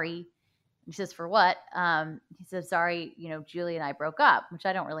sorry. He says, for what? He says, sorry, Julie and I broke up, which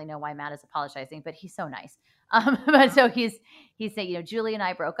I don't really know why Matt is apologizing, but he's so nice. But so he's saying, Julie and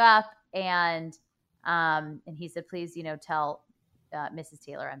I broke up, and he said, please, tell Mrs.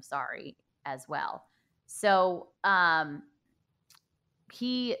 Taylor I'm sorry as well. So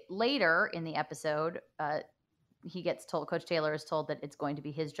he later in the episode, he gets told, Coach Taylor is told that it's going to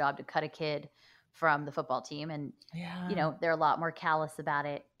be his job to cut a kid from the football team. And, they're a lot more callous about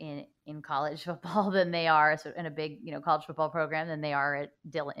it in college football than they are in a big, college football program than they are at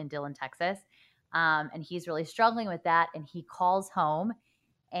Dillon, Texas. And he's really struggling with that. And he calls home,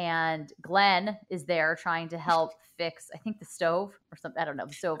 and Glenn is there trying to help fix, I think, the stove or something. I don't know.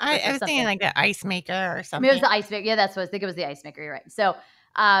 The stove. I was thinking like the ice maker or something. I mean, it was the ice maker. Yeah, that's what I think. It was the ice maker. You're right. So,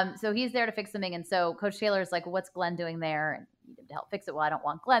 so he's there to fix something. And so Coach Taylor's like, what's Glenn doing there? And to help fix it. Well, I don't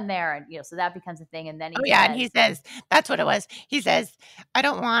want Glenn there. And, so that becomes a thing. And then and he says, that's what it was. He says, I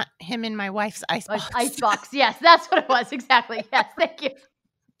don't want him in my wife's icebox. Icebox. Yes, that's what it was. Exactly. Yes. Thank you.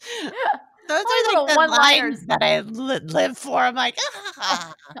 Those are like the lines that I live for. I'm like,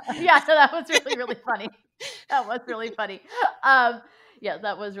 yeah, so that was really, really funny. That was really funny. Yeah,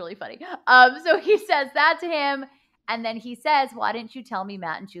 that was really funny. So he says that to him. And then he says, why didn't you tell me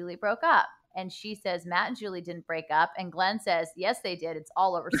Matt and Julie broke up? And she says, Matt and Julie didn't break up. And Glenn says, yes, they did. It's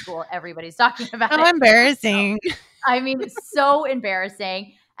all over school. Everybody's talking about it. How embarrassing. So, I mean, so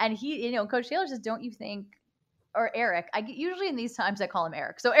embarrassing. And he, Coach Taylor says, don't you think, or Eric, usually in these times I call him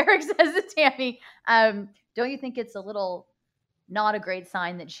Eric. So Eric says to Tammy, don't you think it's a little not a great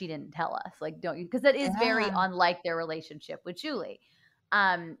sign that she didn't tell us? Like, don't you? Because that is very unlike their relationship with Julie.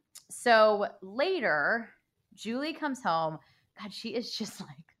 So later, Julie comes home. God, she is just like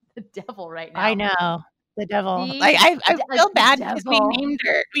the devil right now. I know. The devil. I feel bad because we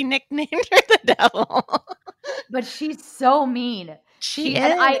nicknamed her the devil. But she's so mean. She is.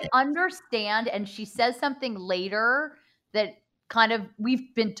 And I understand. And she says something later that kind of,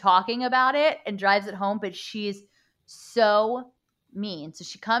 we've been talking about it and drives it home, but she's so mean. So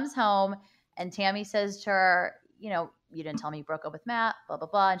she comes home and Tammy says to her, you didn't tell me you broke up with Matt, blah, blah,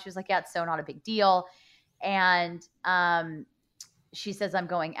 blah. And she was like, yeah, it's so not a big deal. And she says, I'm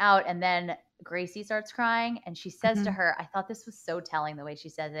going out. And then Gracie starts crying and she says to her, I thought this was so telling the way she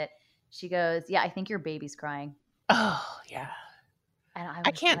says it. She goes, yeah, I think your baby's crying. Oh, yeah. And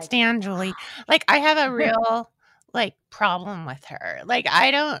I can't stand Julie. Like, I have a real like problem with her. Like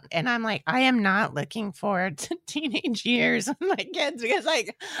I don't, and I'm like, I am not looking forward to teenage years with my kids because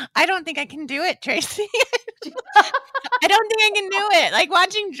like I don't think I can do it, Tracy. I don't think I can do it. Like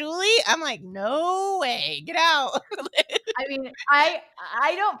watching Julie, I'm like, no way, get out. I mean, I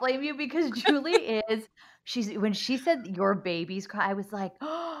don't blame you because Julie is when she said your baby's cry, I was like,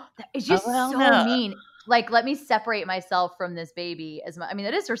 oh, that is just well, so no. mean. Like, let me separate myself from this baby as I mean,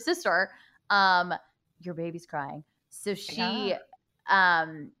 that is her sister. Your baby's crying. So she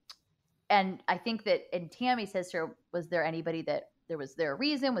and I think that and Tammy says to her, was there anybody that was there a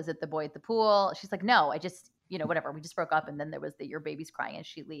reason? Was it the boy at the pool? She's like, no, I just, whatever. We just broke up and then there was your baby's crying and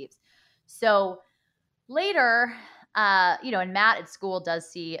she leaves. So later, and Matt at school does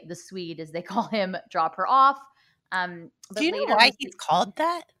see the Swede, as they call him, drop her off. But do you know why he's called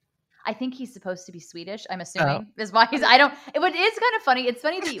that? I think he's supposed to be Swedish, I'm assuming. Is why he's, I don't, but it's kind of funny. It's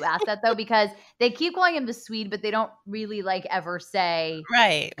funny that you asked that though, because they keep calling him the Swede, but they don't really like ever say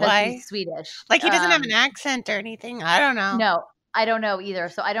right why he's Swedish. Like he doesn't have an accent or anything. I don't know. No, I don't know either.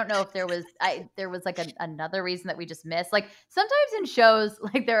 So I don't know if there was like another reason that we just missed. Like sometimes in shows,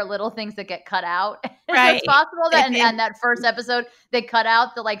 like there are little things that get cut out. Right. It's possible that in that first episode they cut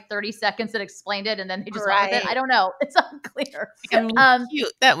out the like 30 seconds that explained it, and then they just went with it. I don't know. It's unclear.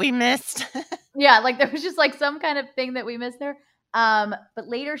 Cute that we missed. Yeah, like there was just like some kind of thing that we missed there. But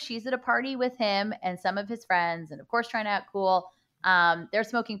later she's at a party with him and some of his friends, and of course trying to act cool. They're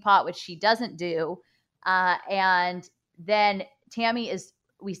smoking pot, which she doesn't do, and then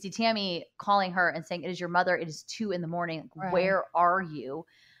we see Tammy calling her and saying, it is your mother. It is 2 a.m. Right. Where are you?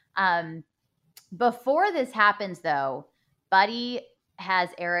 Before this happens though, Buddy has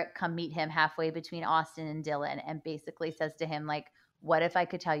Eric come meet him halfway between Austin and Dillon and basically says to him, like, what if I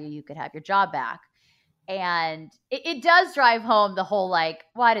could tell you you could have your job back? And it does drive home the whole, like,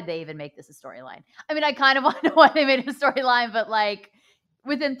 why did they even make this a storyline? I mean, I kind of want to know why they made it a storyline, but like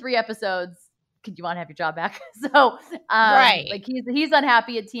within 3 episodes, could you want to have your job back? So, right. Like he's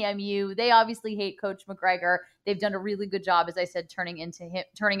unhappy at TMU. They obviously hate Coach McGregor. They've done a really good job, as I said, turning him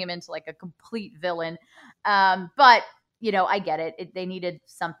into like a complete villain. But I get it. They needed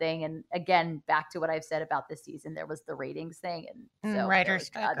something. And again, back to what I've said about this season, there was the ratings thing. And so writer's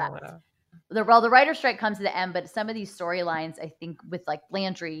strike. The writer's strike comes to the end, but some of these storylines, I think with like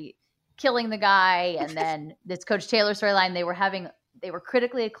Landry killing the guy and then this Coach Taylor storyline, they were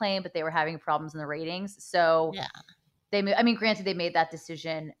critically acclaimed, but they were having problems in the ratings. So granted, they made that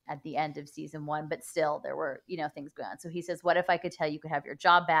decision at the end of season 1, but still there were, things going on. So he says, what if I could tell you could have your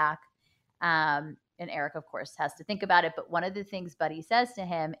job back? And Eric, of course, has to think about it. But one of the things Buddy says to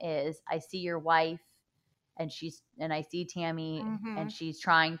him is, I see your wife and I see Tammy and she's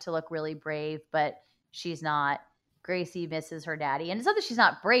trying to look really brave, but she's not. Gracie misses her daddy. And it's not that she's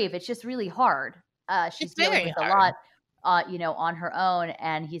not brave. It's just really hard. She's dealing with a lot. On her own.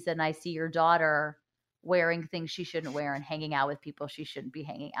 And he said, and I see your daughter wearing things she shouldn't wear and hanging out with people she shouldn't be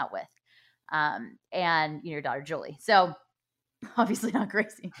hanging out with. And your daughter, Julie. So obviously not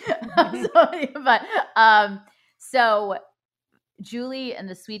Gracie. So Julie and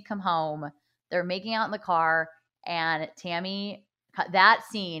the Swede come home. They're making out in the car, and Tammy, that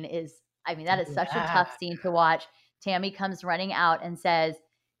scene is, that is such a tough scene to watch. Tammy comes running out and says,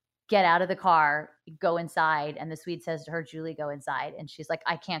 get out of the car, go inside. And the Swede says to her, Julie, go inside. And she's like,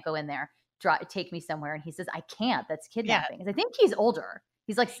 I can't go in there. Take me somewhere. And he says, I can't. That's kidnapping. Yeah. I think he's older.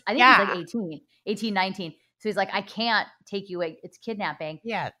 He's like, he's like 18, 19. So he's like, I can't take you away. It's kidnapping.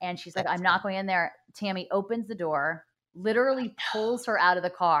 Yeah. And she's like, I'm not going in there. Tammy opens the door, literally pulls her out of the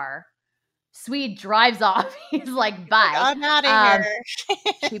car. Swede drives off. He's like, bye. I'm out of here.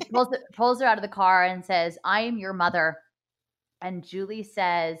 He pulls her out of the car and says, I am your mother. And Julie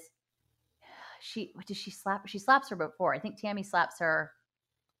says, she slaps her before. I think Tammy slaps her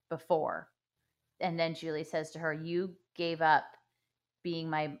before. And then Julie says to her, you gave up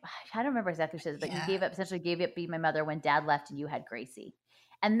being I don't remember exactly what she says, but you essentially gave up being my mother when Dad left and you had Gracie.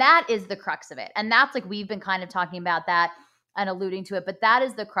 And that is the crux of it. And that's like, we've been kind of talking about that and alluding to it, but that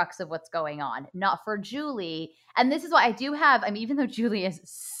is the crux of what's going on. Not for Julie. And this is why I do have, even though Julie is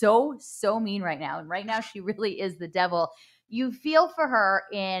so mean right now, and right now she really is the devil, you feel for her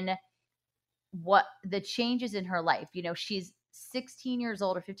in what the changes in her life. She's 16 years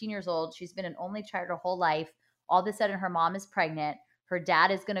old or 15 years old. She's been an only child her whole life. All of a sudden her mom is pregnant. Her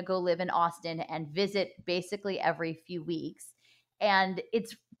dad is going to go live in Austin and visit basically every few weeks. And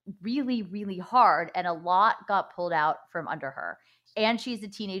it's really, really hard. And a lot got pulled out from under her. And she's a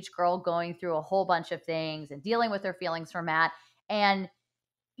teenage girl going through a whole bunch of things and dealing with her feelings for Matt. And,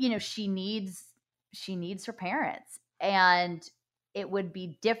 she needs her parents. And it would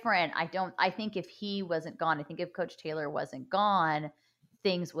be different. I think if he wasn't gone, I think if Coach Taylor wasn't gone,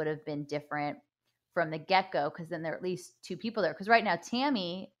 things would have been different from the get-go, because then there are at least two people there. Because right now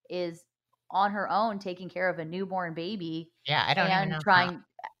Tammy is on her own taking care of a newborn baby. Yeah, I don't even and know how.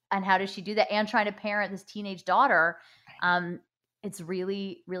 and how does she do that, and trying to parent this teenage daughter. It's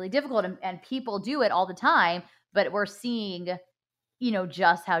really, really difficult, and people do it all the time, but we're seeing,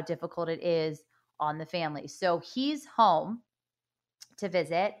 just how difficult it is on the family. So he's home to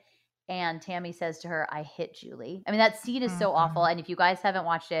visit, and Tammy says to her, "I hit Julie." I mean, that scene is so awful. And if you guys haven't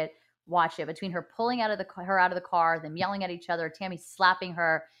watched it, watch it. Between her pulling her out of the car, them yelling at each other, Tammy slapping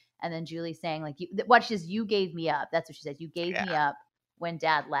her, and then Julie saying, like, what she says, "You gave me up." That's what she said. "You gave me up when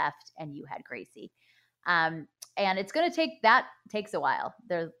Dad left, and you had Gracie." And it's going to takes a while.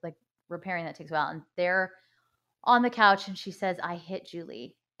 They're like repairing that takes a while. And they're on the couch, and she says, "I hit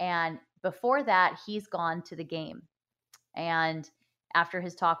Julie." And before that, he's gone to the game. And after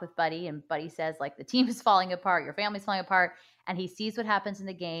his talk with Buddy, and Buddy says, like, the team is falling apart, your family's falling apart. And he sees what happens in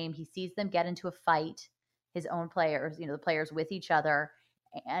the game. He sees them get into a fight, his own players, the players with each other.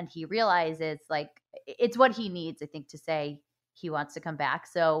 And he realizes, like, it's what he needs, I think, to say he wants to come back.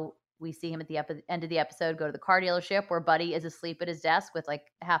 So we see him at the end of the episode go to the car dealership, where Buddy is asleep at his desk with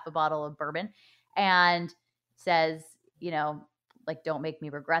like half a bottle of bourbon, and says, like, "Don't make me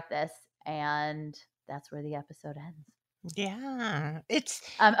regret this." And that's where the episode ends. Yeah, it's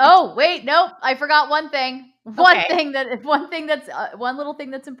Oh, wait, nope, I forgot one thing. okay. One little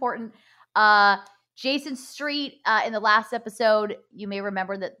thing that's important. Jason Street, in the last episode, you may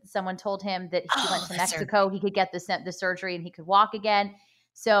remember that someone told him that if he went to Mexico, he could get the surgery and he could walk again.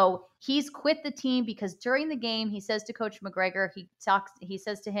 So he's quit the team because during the game, he says to Coach McGregor, he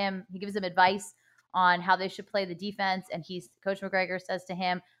gives him advice on how they should play the defense. And Coach McGregor says to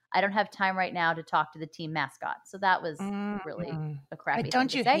him, "I don't have time right now to talk to the team mascot." So that was really a crappy thing Don't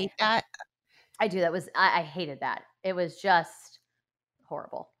to you say. hate that? I do. I hated that. It was just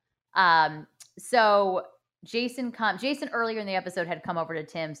horrible. So Jason earlier in the episode had come over to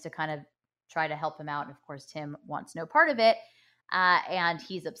Tim's to kind of try to help him out. And of course, Tim wants no part of it. And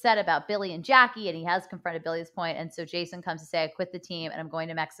he's upset about Billy and Jackie, and he has confronted Billy at this point. And so Jason comes to say, "I quit the team and I'm going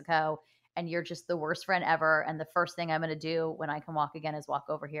to Mexico, and you're just the worst friend ever. And the first thing I'm going to do when I can walk again is walk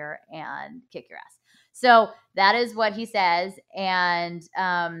over here and kick your ass." So that is what he says. And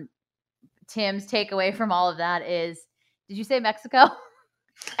Tim's takeaway from all of that is, did you say Mexico?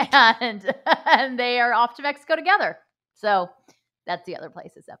 and they are off to Mexico together. So that's the other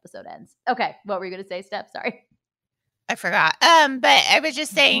place this episode ends. Okay, what were you going to say, Steph? Sorry. I forgot. But I was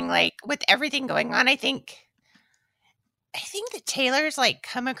just saying, like, with everything going on, I think that Taylor's like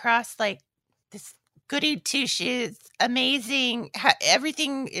come across like this goody two shoes, amazing.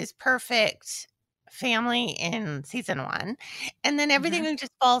 Everything is perfect family in season 1, and then everything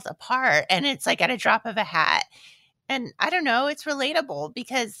just falls apart, and it's like at a drop of a hat. And I don't know, it's relatable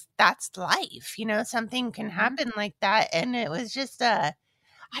because that's life. Something can happen like that, and it was just I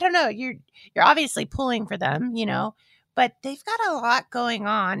don't know, you're obviously pulling for them, but they've got a lot going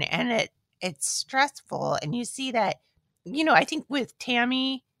on, and it's stressful. And you see that, I think with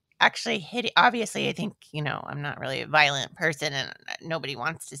Tammy actually hitting, obviously, I think, I'm not really a violent person, and nobody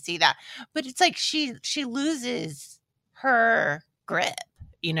wants to see that, but it's like she loses her grip,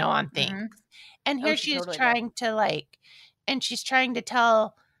 on things. And here she is trying to and she's trying to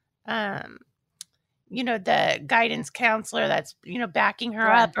tell, the guidance counselor that's, backing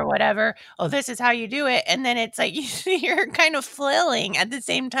her up or whatever, "Oh, this is how you do it." And then it's like, you're kind of flailing at the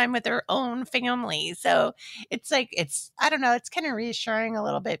same time with her own family. So it's like, I don't know, it's kind of reassuring a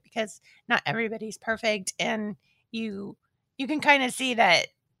little bit because not everybody's perfect. And you can kind of see that,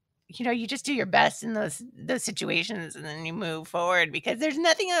 you just do your best in those situations, and then you move forward because there's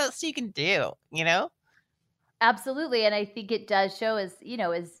nothing else you can do, Absolutely. And I think it does show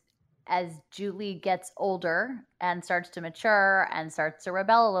as Julie gets older and starts to mature and starts to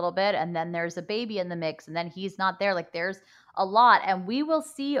rebel a little bit, and then there's a baby in the mix, and then he's not there. Like, there's a lot. And we will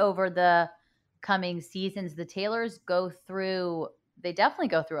see over the coming seasons, the Taylors they definitely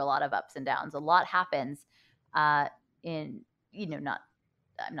go through a lot of ups and downs. A lot happens I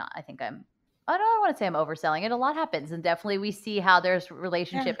don't want to say I'm overselling it. A lot happens. And definitely we see how there's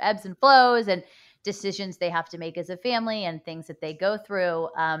relationship ebbs and flows and decisions they have to make as a family and things that they go through.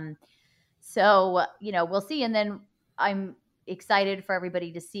 So, we'll see. And then I'm excited for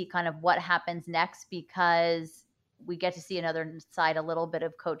everybody to see kind of what happens next, because we get to see another side, a little bit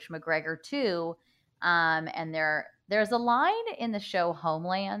of Coach McGregor too. And there's a line in the show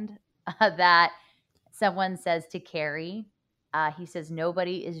Homeland that someone says to Carrie. He says,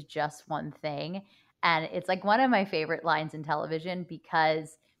 "Nobody is just one thing." And it's like one of my favorite lines in television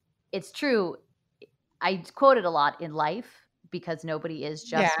because it's true. I quote it a lot in life because nobody is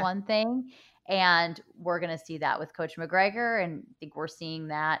just one thing. And we're going to see that with Coach McGregor. And I think we're seeing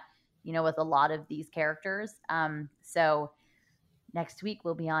that, with a lot of these characters. So next week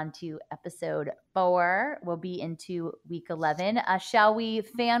we'll be on to episode 4. We'll be into week 11. Shall we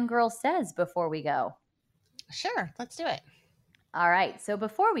Fangirl Says before we go? Sure. Let's do it. All right. So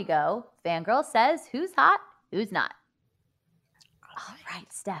before we go, Fangirl Says who's hot, who's not. All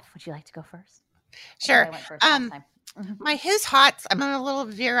right. Steph, would you like to go first? Sure. I went first last time. My who's hots, I'm going to a little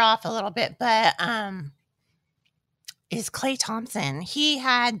veer off a little bit, but is Klay Thompson. He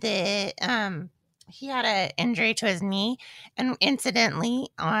had an injury to his knee, and incidentally,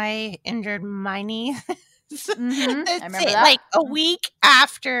 I injured my knee. I remember that. Like a week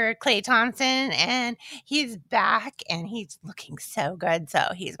after Klay Thompson, and he's back and he's looking so good. So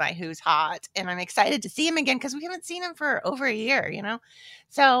he's my who's hot, and I'm excited to see him again because we haven't seen him for over a year,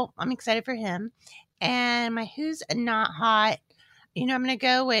 So I'm excited for him. And my who's not hot, I'm going to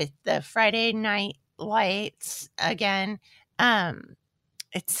go with the Friday Night Lights again.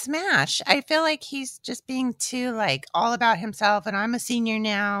 It's Smash. I feel like he's just being too all about himself, and I'm a senior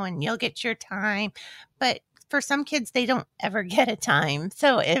now and you'll get your time. But for some kids, they don't ever get a time.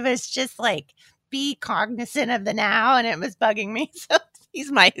 So it was just be cognizant of the now, and it was bugging me. So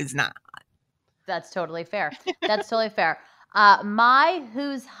he's my who's not hot. That's totally fair. That's totally fair. My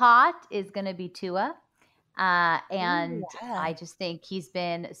who's hot is going to be Tua. And I just think he's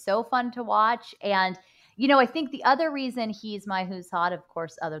been so fun to watch. And, I think the other reason he's my who's hot, of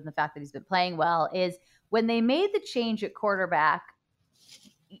course, other than the fact that he's been playing well, is when they made the change at quarterback,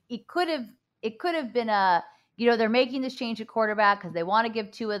 it could have been they're making this change at quarterback because they want to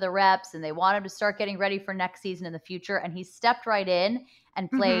give Tua the reps and they want him to start getting ready for next season in the future. And he stepped right in and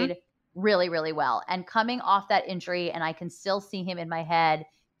played really, really well. And coming off that injury, and I can still see him in my head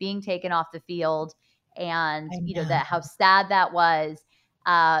being taken off the field, and that how sad that was.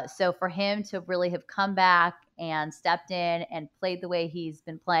 So for him to really have come back and stepped in and played the way he's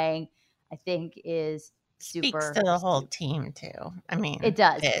been playing, I think is super. Speaks to the whole team too. I mean, it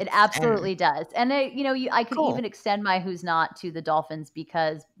does. It absolutely does. And I could even extend my who's not to the Dolphins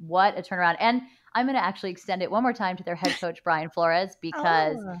because what a turnaround. And I'm going to actually extend it one more time to their head coach, Brian Flores,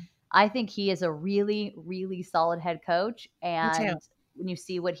 because I think he is a really, really solid head coach. And when you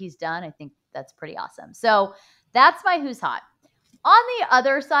see what he's done, I think that's pretty awesome. So that's my who's hot. On the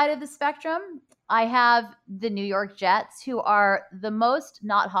other side of the spectrum, I have the New York Jets, who are the most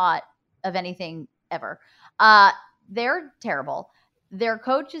not hot of anything ever. They're terrible. Their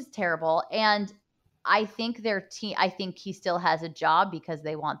coach is terrible. And I think their team, I think he still has a job because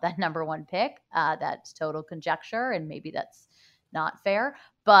they want that number 1 pick. That's total conjecture, and maybe that's not fair.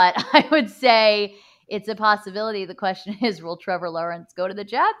 But I would say it's a possibility. The question is, will Trevor Lawrence go to the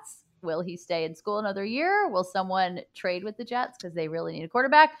Jets? Will he stay in school another year? Will someone trade with the Jets because they really need a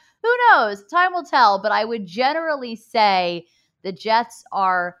quarterback? Who knows? Time will tell. But I would generally say the Jets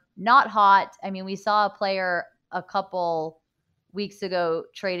are not hot. I mean, we saw a player a couple weeks ago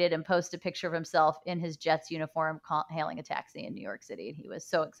traded and post a picture of himself in his Jets uniform hailing a taxi in New York City. And he was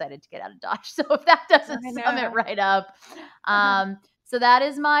so excited to get out of Dodge. So if that doesn't sum it right up. So that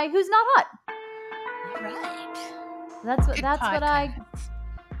is my who's not hot. All right. That's what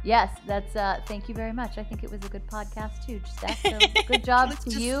yes, that's thank you very much. I think it was a good podcast too, Steph. So good job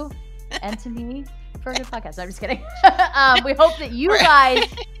to you and to me for a good podcast. No, I'm just kidding. We hope that you guys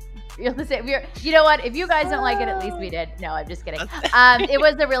you know what? If you guys don't like it, at least we did. No, I'm just kidding. It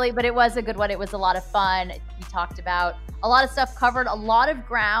was a good one. It was a lot of fun. We talked about a lot of stuff, covered a lot of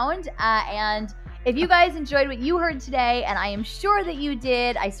ground. And if you guys enjoyed what you heard today, and I am sure that you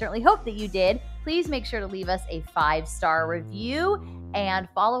did, I certainly hope that you did, please make sure to leave us a 5-star review and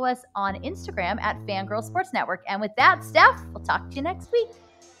follow us on Instagram at Fangirl Sports Network. And with that, Steph, we'll talk to you next week.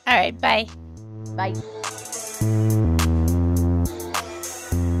 All right. Bye. Bye.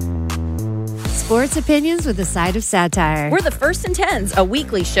 Sports opinions with a side of satire. We're the First and Tens, a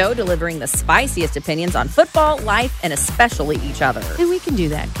weekly show delivering the spiciest opinions on football, life, and especially each other. And we can do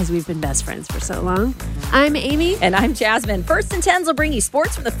that because we've been best friends for so long. I'm Amy. And I'm Jasmine. First and Tens will bring you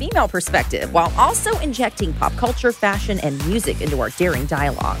sports from the female perspective while also injecting pop culture, fashion, and music into our daring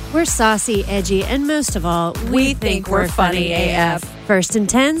dialogue. We're saucy, edgy, and most of all, we think we're funny AF. First and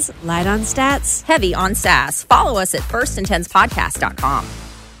Tens, light on stats, heavy on sass. Follow us at firstandtenspodcast.com.